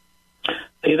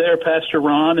 Hey there, Pastor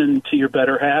Ron, and to your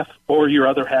better half, or your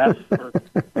other half. Or,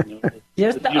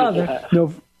 just the other. Half.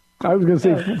 No, I was going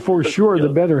to say for sure the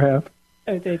better half.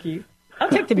 Oh, thank you. I'll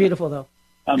take the beautiful, though.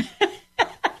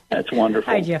 That's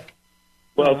wonderful. Hi, Jeff.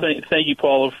 Well, thank you,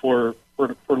 Paula, for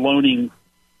loaning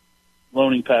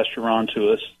Pastor Ron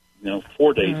to us,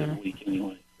 4 days a week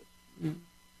anyway.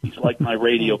 He's like my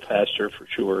radio pastor for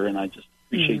sure, and I just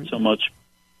appreciate so much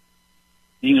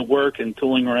being at work and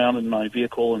tooling around in my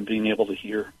vehicle and being able to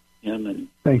hear him and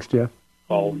thanks, Jeff.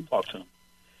 Call and talk to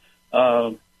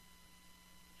him.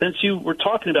 Since you were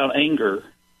talking about anger,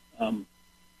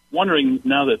 wondering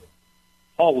now that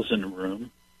Paul was in the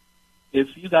room, if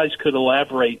you guys could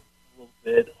elaborate a little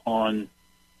bit on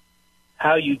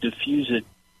how you diffuse it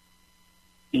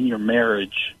in your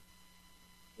marriage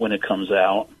when it comes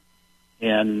out,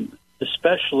 and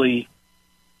especially,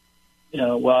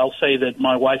 I'll say that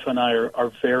my wife and I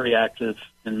are very active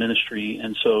in ministry,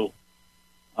 and so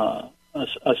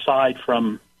aside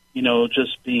from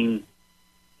just being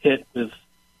hit with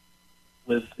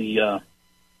the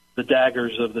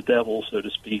daggers of the devil, so to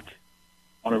speak,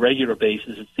 on a regular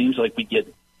basis, it seems like we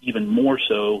get even more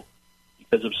so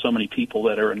because of so many people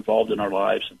that are involved in our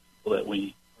lives and people that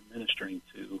we are ministering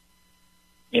to,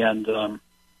 and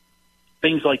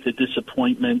things like the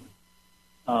disappointment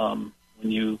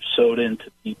when you sowed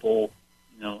into people,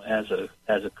 as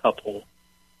a couple,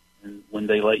 and when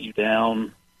they let you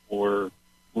down or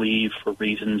leave for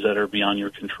reasons that are beyond your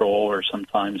control, or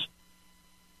sometimes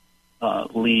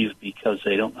leave because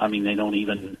they don't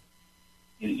even,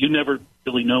 you never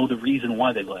really know the reason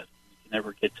why they left. You can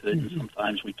never get to it, and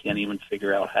sometimes we can't even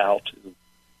figure out how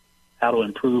to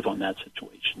improve on that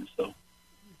situation. So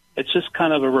it's just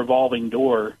kind of a revolving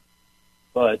door,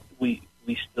 but we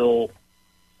still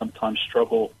sometimes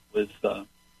struggle with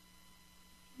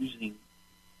using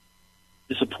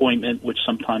disappointment, which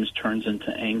sometimes turns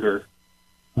into anger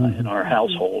in our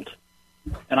household.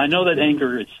 And I know that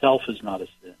anger itself is not a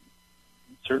sin.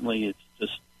 Certainly it's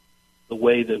just the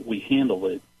way that we handle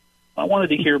it. I wanted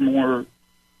to hear more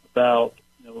about,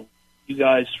 you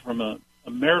guys from a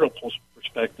marital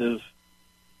perspective,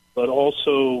 but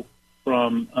also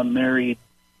from a married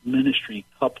ministry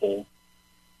couple.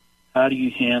 How do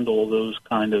you handle those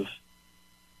kind of,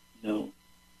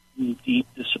 deep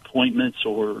disappointments,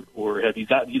 or have you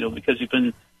got, because you've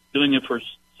been doing it for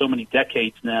so many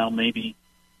decades now, maybe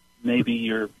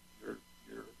you're a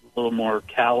little more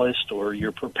calloused, or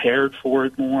you're prepared for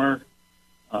it more,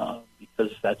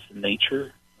 because that's the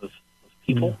nature of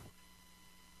people.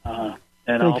 And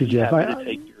I'll be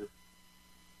happy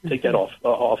to take that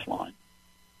offline.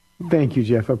 Thank you,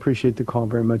 Jeff. I appreciate the call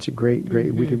very much. Great.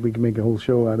 We could make a whole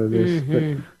show out of this.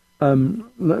 But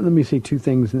let me say two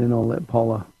things, and then I'll let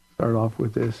Paula start off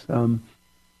with this.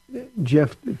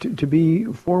 Jeff, to be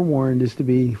forewarned is to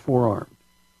be forearmed.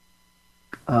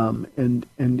 And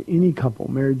any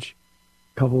marriage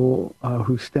couple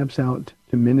who steps out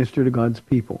to minister to God's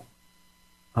people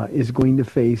is going to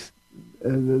face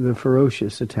the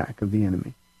ferocious attack of the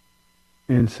enemy.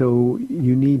 And so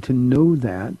you need to know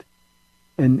that.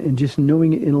 And just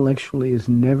knowing it intellectually is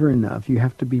never enough. You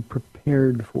have to be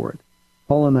prepared for it.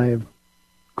 Paul and I have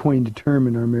coined a term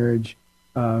in our marriage,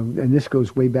 and this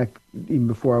goes way back even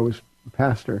before I was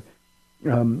pastor.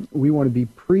 We want to be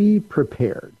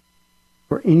pre-prepared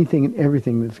for anything and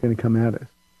everything that's going to come at us.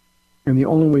 And the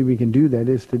only way we can do that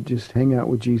is to just hang out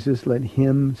with Jesus, let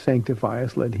him sanctify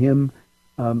us, let him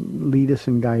lead us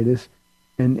and guide us.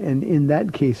 And in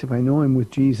that case, if I know I'm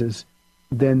with Jesus,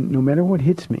 then no matter what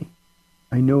hits me,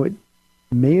 I know it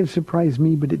may have surprised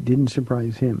me, but it didn't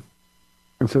surprise him.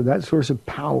 And so that source of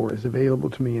power is available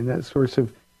to me, and that source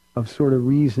of sort of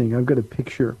reasoning. I've got a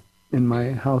picture in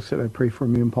my house that I pray for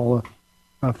me and Paula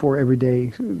for every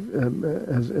day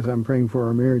as I'm praying for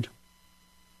our marriage.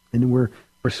 And we're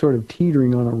sort of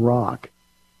teetering on a rock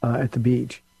at the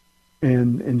beach.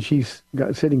 And she's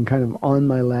sitting kind of on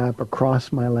my lap,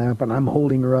 across my lap, and I'm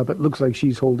holding her up. It looks like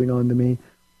she's holding on to me.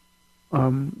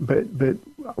 But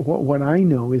what I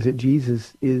know is that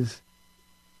Jesus is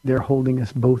there holding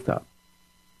us both up.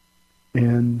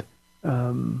 And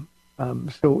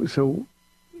so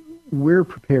we're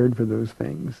prepared for those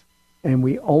things. And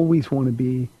we always want to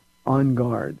be on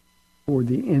guard for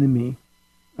the enemy,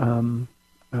 aware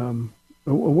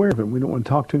of him. We don't want to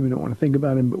talk to him. We don't want to think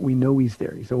about him, but we know he's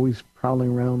there. He's always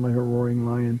prowling around like a roaring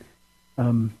lion.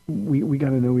 We got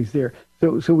to know he's there.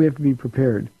 So we have to be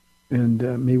prepared. And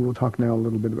maybe we'll talk now a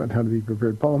little bit about how to be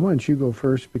prepared. Paula, why don't you go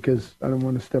first, because I don't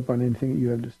want to step on anything that you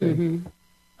have to say.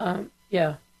 Mm-hmm.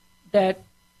 Yeah, that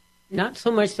not so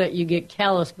much that you get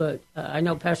callous, but I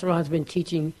know Pastor Ron's been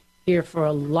teaching here for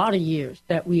a lot of years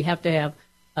that we have to have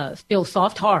still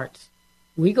soft hearts.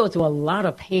 We go through a lot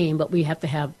of pain, but we have to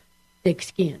have thick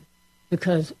skin,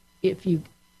 because if you,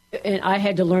 and I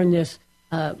had to learn this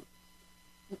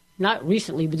not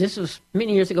recently, but this was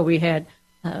many years ago. We had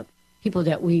people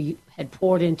that we had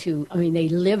poured into. I mean, they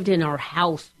lived in our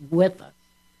house with us.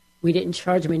 We didn't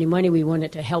charge them any money. We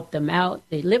wanted to help them out.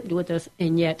 They lived with us,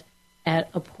 and yet at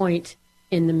a point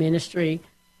in the ministry,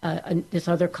 this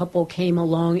other couple came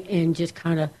along and just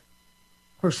kind of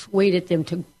persuaded them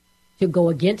to go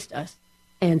against us.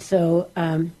 And so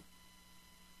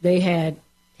they had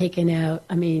taken out,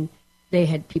 I mean, they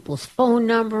had people's phone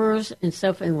numbers and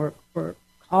stuff, and were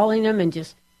calling them and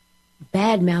just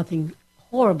bad-mouthing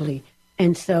horribly.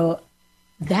 And so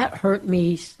that hurt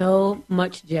me so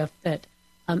much, Jeff, that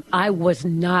I was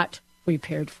not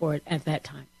prepared for it at that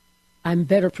time. I'm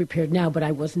better prepared now, but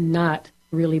I was not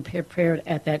really prepared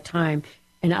at that time.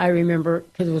 And I remember,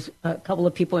 because there was a couple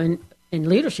of people in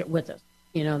leadership with us.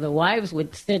 You know, the wives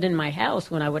would sit in my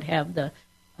house when I would have the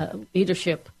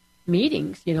leadership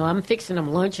meetings. You know, I'm fixing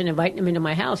them lunch and inviting them into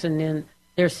my house, and then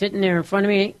they're sitting there in front of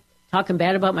me talking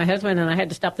bad about my husband, and I had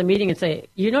to stop the meeting and say,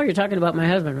 you know you're talking about my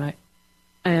husband, right?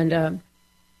 And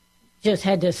just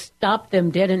had to stop them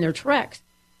dead in their tracks.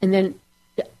 And then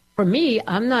for me,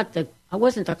 I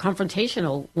wasn't the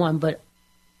confrontational one, but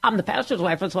I'm the pastor's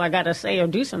wife, and so I got to say or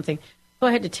do something. So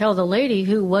I had to tell the lady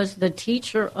who was the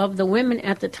teacher of the women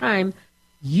at the time,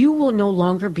 you will no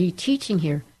longer be teaching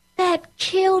here. That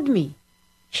killed me.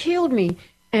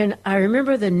 And I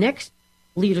remember the next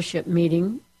leadership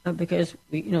meeting, because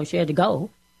she had to go.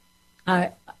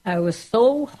 I was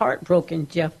so heartbroken,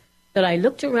 Jeff, that I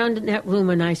looked around in that room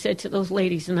and I said to those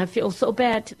ladies, and I feel so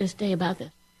bad to this day about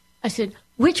this, I said,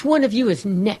 which one of you is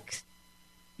next?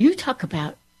 You talk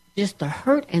about just the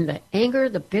hurt and the anger,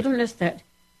 the bitterness that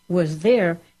was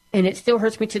there, and it still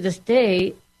hurts me to this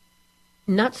day,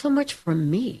 not so much for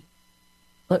me,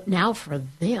 but now for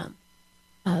them,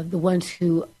 the ones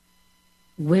who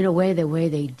went away the way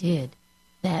they did,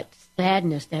 that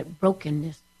sadness, that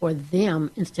brokenness for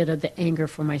them instead of the anger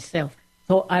for myself.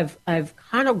 So I've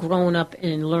kind of grown up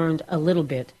and learned a little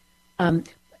bit.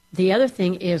 The other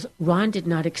thing is Ron did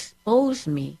not expose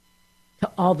me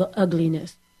to all the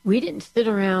ugliness. We didn't sit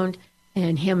around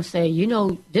and him say,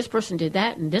 this person did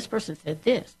that and this person said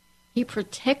this. He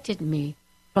protected me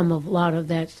from a lot of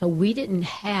that, so we didn't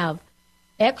have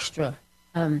extra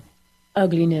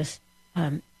ugliness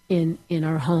in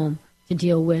our home to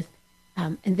deal with.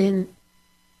 And then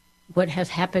what has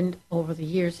happened over the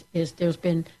years is there's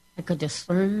been like a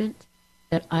discernment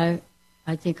that I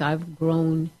think I've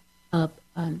grown up.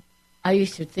 I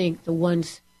used to think the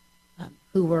ones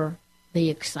who were the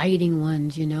exciting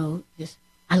ones, just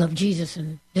I love Jesus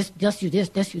and just do this,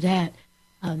 just do that.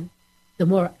 The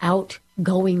more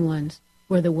outgoing ones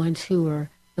were the ones who are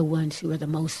the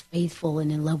most faithful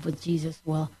and in love with Jesus.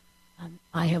 Well,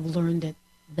 I have learned that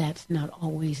that's not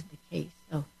always the case.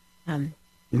 So,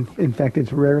 in fact,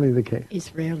 it's rarely the case.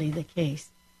 It's rarely the case.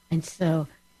 And so,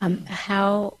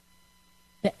 how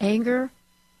the anger,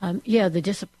 the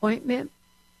disappointment.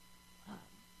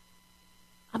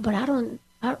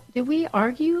 But did we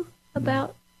argue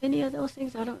about any of those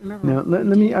things? I don't remember. Now, let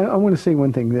me, I want to say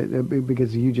one thing, that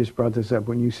because you just brought this up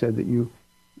when you said that you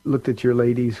looked at your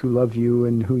ladies who love you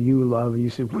and who you love, and you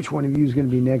said, which one of you is going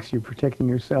to be next? You're protecting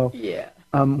yourself. Yeah.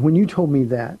 When you told me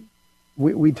that,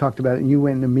 we talked about it, and you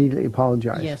went and immediately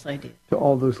apologized. Yes, I did. To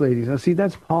all those ladies. Now, see,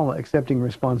 that's Paula accepting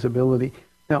responsibility.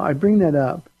 Now, I bring that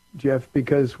up, Jeff,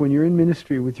 because when you're in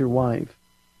ministry with your wife,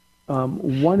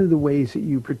 one of the ways that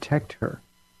you protect her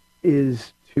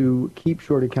is to keep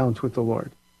short accounts with the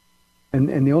Lord.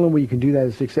 And the only way you can do that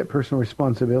is to accept personal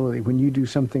responsibility. When you do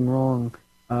something wrong,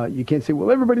 you can't say,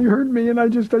 well, everybody heard me and I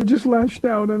just lashed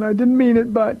out and I didn't mean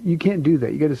it. But you can't do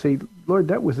that. You got to say, Lord,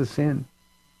 that was a sin.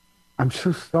 I'm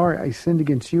so sorry. I sinned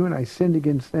against you and I sinned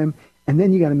against them. And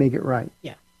then you got to make it right.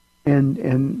 Yeah.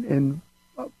 And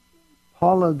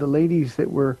Paula, the ladies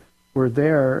that were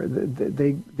there,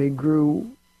 they grew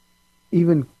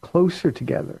even closer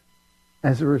together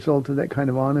as a result of that kind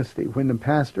of honesty. When a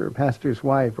pastor, a pastor's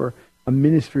wife, or a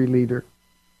ministry leader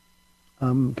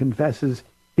confesses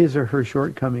his or her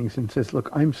shortcomings and says, look,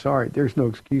 I'm sorry. There's no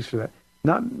excuse for that.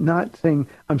 Not saying,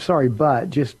 I'm sorry, but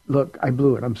just, look, I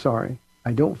blew it. I'm sorry.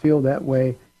 I don't feel that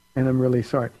way, and I'm really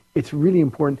sorry. It's really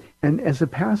important. And as a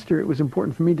pastor, it was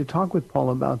important for me to talk with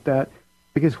Paula about that,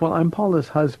 because while I'm Paula's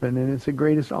husband, and it's the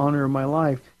greatest honor of my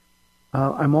life,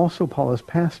 I'm also Paula's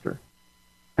pastor.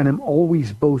 And I'm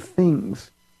always both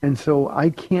things. And so I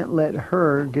can't let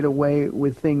her get away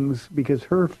with things because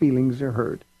her feelings are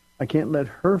hurt. I can't let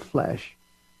her flesh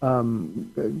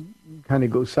kind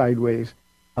of go sideways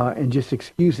and just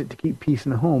excuse it to keep peace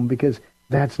in the home, because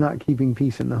that's not keeping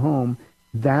peace in the home.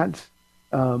 That's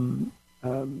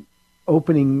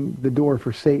opening the door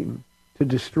for Satan to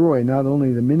destroy not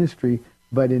only the ministry,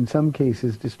 but in some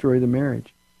cases destroy the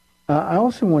marriage. I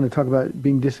also want to talk about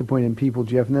being disappointed in people,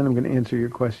 Jeff, and then I'm going to answer your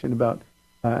question about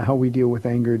how we deal with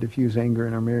anger, diffuse anger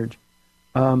in our marriage.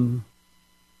 You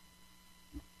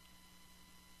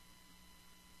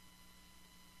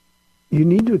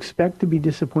need to expect to be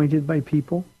disappointed by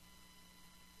people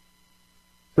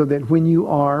so that when you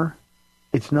are,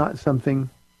 it's not something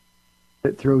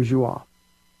that throws you off.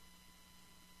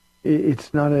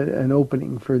 It's not an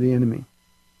opening for the enemy.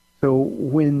 So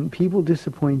when people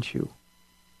disappoint you,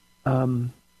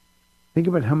 think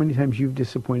about how many times you've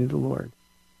disappointed the Lord.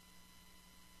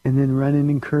 And then run and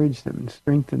encourage them and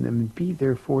strengthen them and be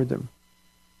there for them.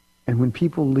 And when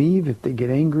people leave, if they get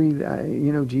angry,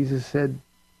 Jesus said,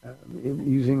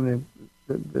 using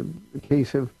the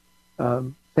case of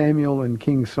Samuel and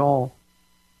King Saul,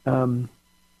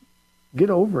 get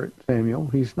over it, Samuel.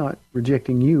 He's not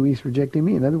rejecting you, he's rejecting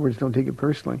me. In other words, don't take it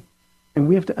personally. And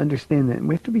we have to understand that. And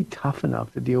we have to be tough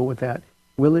enough to deal with that.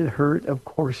 Will it hurt? Of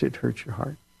course it hurts your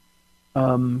heart.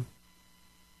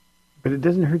 But it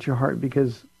doesn't hurt your heart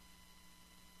because,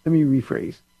 let me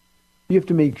rephrase. You have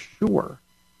to make sure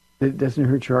that it doesn't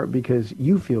hurt your heart because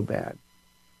you feel bad.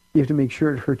 You have to make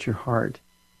sure it hurts your heart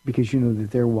because you know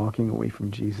that they're walking away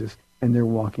from Jesus and they're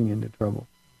walking into trouble.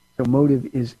 So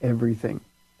motive is everything.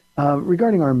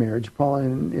 Regarding our marriage, Paula,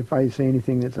 and if I say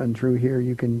anything that's untrue here,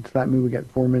 you can slap me. We got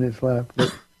 4 minutes left.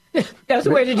 That's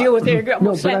the way to deal with it.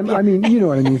 No, but I mean, you know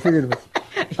what I mean, figuratively.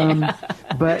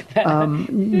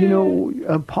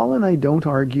 Paul and I don't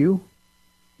argue.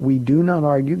 We do not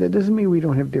argue. That doesn't mean we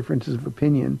don't have differences of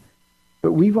opinion.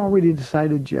 But we've already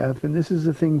decided, Jeff, and this is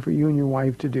the thing for you and your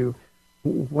wife to do.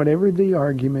 Whatever the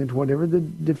argument, whatever the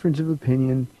difference of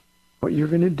opinion, what you're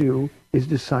going to do is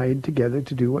decide together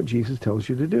to do what Jesus tells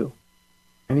you to do.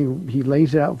 And he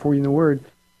lays it out for you in the Word.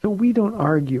 So we don't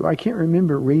argue. I can't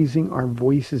remember raising our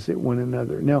voices at one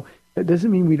another. Now, that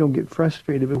doesn't mean we don't get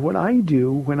frustrated. But what I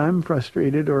do when I'm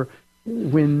frustrated or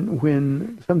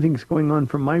when something's going on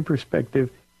from my perspective,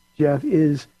 Jeff,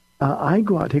 is I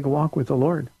go out, take a walk with the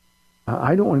Lord.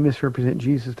 I don't want to misrepresent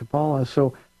Jesus to Paula,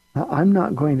 so I'm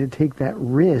not going to take that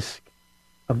risk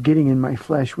of getting in my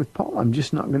flesh with Paul. I'm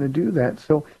just not going to do that.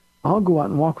 So I'll go out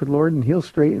and walk with the Lord, and he'll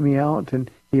straighten me out,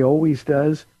 and he always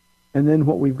does. And then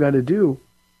what we've got to do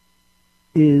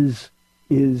is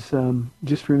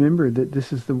just remember that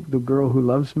this is the girl who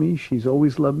loves me. She's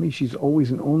always loved me. She's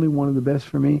always and only wanted the best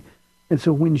for me. And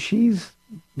so when she's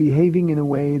behaving in a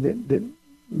way that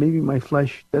maybe my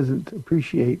flesh doesn't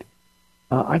appreciate,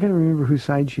 I got to remember whose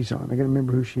side she's on. I got to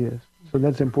remember who she is. So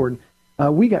that's important.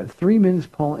 We got 3 minutes,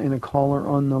 Paul, and a caller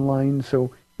on the line,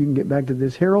 so you can get back to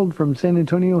this. Harold from San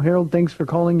Antonio. Harold, thanks for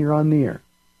calling. You're on the air.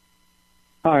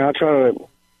 Hi, I'll try to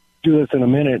do this in a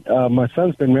minute. My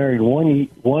son's been married 1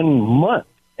 month,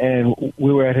 and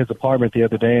we were at his apartment the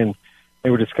other day, and they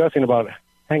were discussing about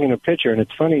hanging a picture. And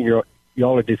it's funny,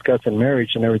 y'all are discussing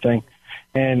marriage and everything.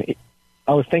 And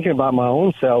I was thinking about my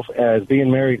own self as being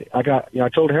married. I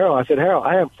told Harold, I said, Harold,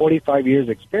 I have 45 years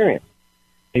experience.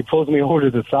 He pulls me over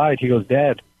to the side. He goes,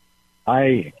 Dad,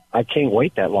 I can't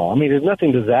wait that long. I mean, there's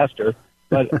nothing disaster,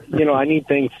 but, I need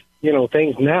things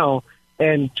now.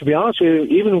 And to be honest with you,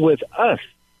 even with us,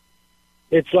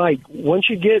 it's like once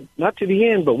you get, not to the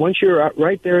end, but once you're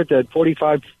right there at the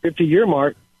 45, 50-year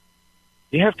mark,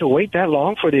 you have to wait that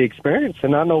long for the experience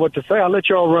and not know what to say. I'll let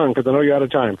you all run because I know you're out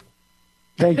of time.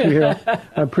 Thank you, Harold.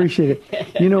 I appreciate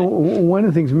it. You know, one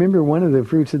of the things, remember one of the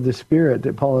fruits of the Spirit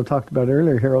that Paula talked about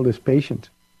earlier, Harold, is patience.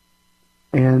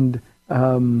 And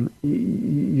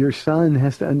your son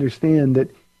has to understand that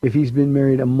if he's been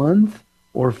married a month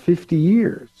or 50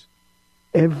 years,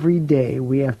 every day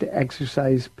we have to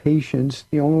exercise patience.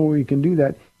 The only way we can do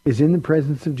that is in the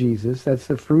presence of Jesus. That's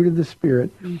the fruit of the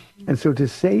Spirit. Mm-hmm. And so to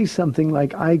say something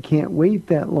like, I can't wait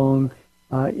that long,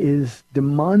 is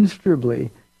demonstrably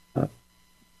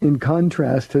in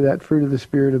contrast to that fruit of the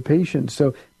Spirit of patience.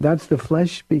 So that's the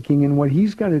flesh speaking, and what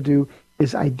he's got to do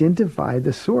is identify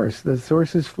the source. The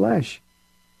source is flesh.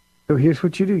 So here's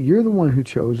what you do. You're the one who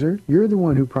chose her. You're the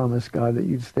one who promised God that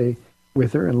you'd stay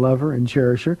with her and love her and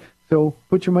cherish her. So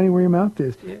put your money where your mouth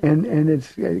is. Yeah. And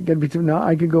it's got to be true. Now,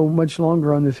 I could go much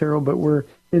longer on this, Harold, but we're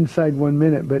inside 1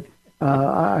 minute. But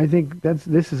I think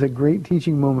this is a great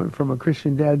teaching moment from a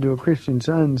Christian dad to a Christian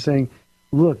son saying,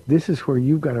 look, this is where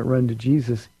you've got to run to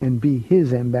Jesus and be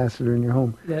his ambassador in your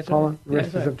home. That's Paula, right. The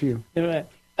rest is up to you. Right.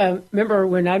 Remember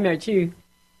when I met you,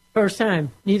 first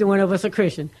time, neither one of us are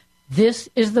Christian. This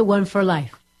is the one for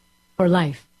life. For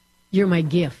life. You're my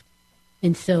gift.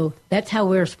 And so that's how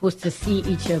we're supposed to see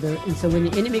each other. And so when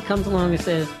the enemy comes along and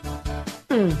says,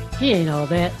 he ain't all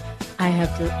that, I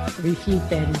have to refute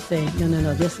that and say,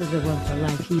 no, this is the one for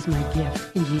life. He's my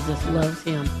gift. And Jesus loves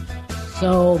him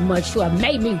so much to have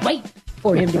made me wait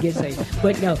for him to get saved.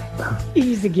 But no,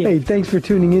 he's the gift. Hey, thanks for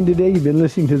tuning in today. You've been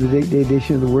listening to the Day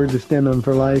edition of the Word to Stand On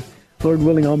for Life. Lord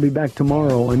willing, I'll be back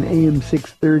tomorrow on AM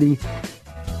 630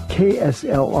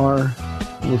 KSLR.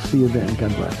 We'll see you then.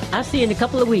 God bless. I'll see you in a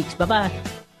couple of weeks. Bye-bye.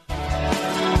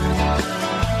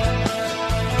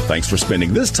 Thanks for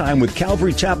spending this time with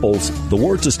Calvary Chapel's The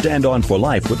Word to Stand On for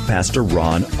Life with Pastor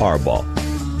Ron Arbaugh.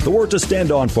 The Word to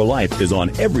Stand On for Life is on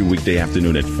every weekday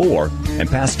afternoon at 4, and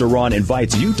Pastor Ron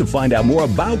invites you to find out more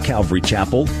about Calvary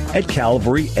Chapel at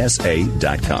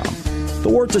calvarysa.com. The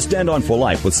Word to Stand On for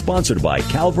Life was sponsored by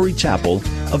Calvary Chapel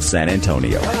of San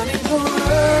Antonio.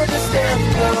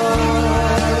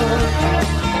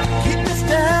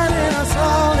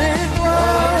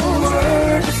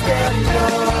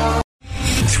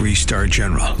 Three-star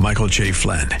General Michael J.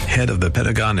 Flynn, head of the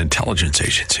Pentagon Intelligence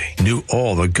Agency, knew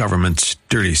all the government's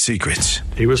dirty secrets.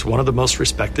 He was one of the most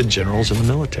respected generals in the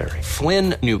military.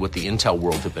 Flynn knew what the intel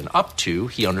world had been up to.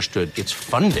 He understood its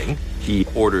funding. He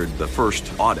ordered the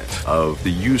first audit of the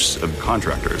use of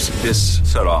contractors. This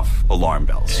set off alarm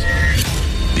bells.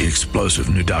 The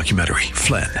explosive new documentary,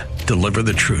 Flynn, Deliver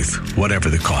the Truth, Whatever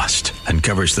the Cost,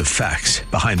 uncovers the facts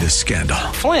behind this scandal.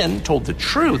 Flynn told the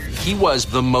truth. He was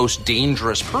the most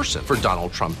dangerous person for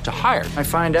Donald Trump to hire. I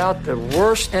find out the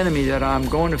worst enemy that I'm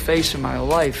going to face in my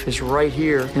life is right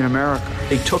here in America.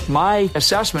 They took my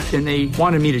assessment and they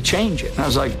wanted me to change it. And I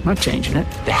was like, I'm not changing it.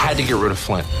 They had to get rid of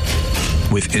Flynn.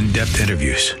 With in-depth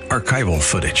interviews, archival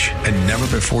footage, and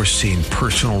never-before-seen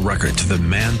personal records of the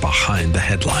man behind the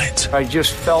headlines. I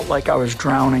just felt like I was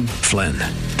drowning. Flynn,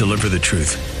 Deliver the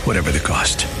Truth, Whatever the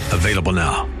Cost. Available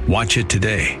now. Watch it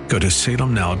today. Go to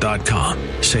salemnow.com.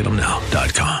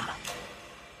 salemnow.com.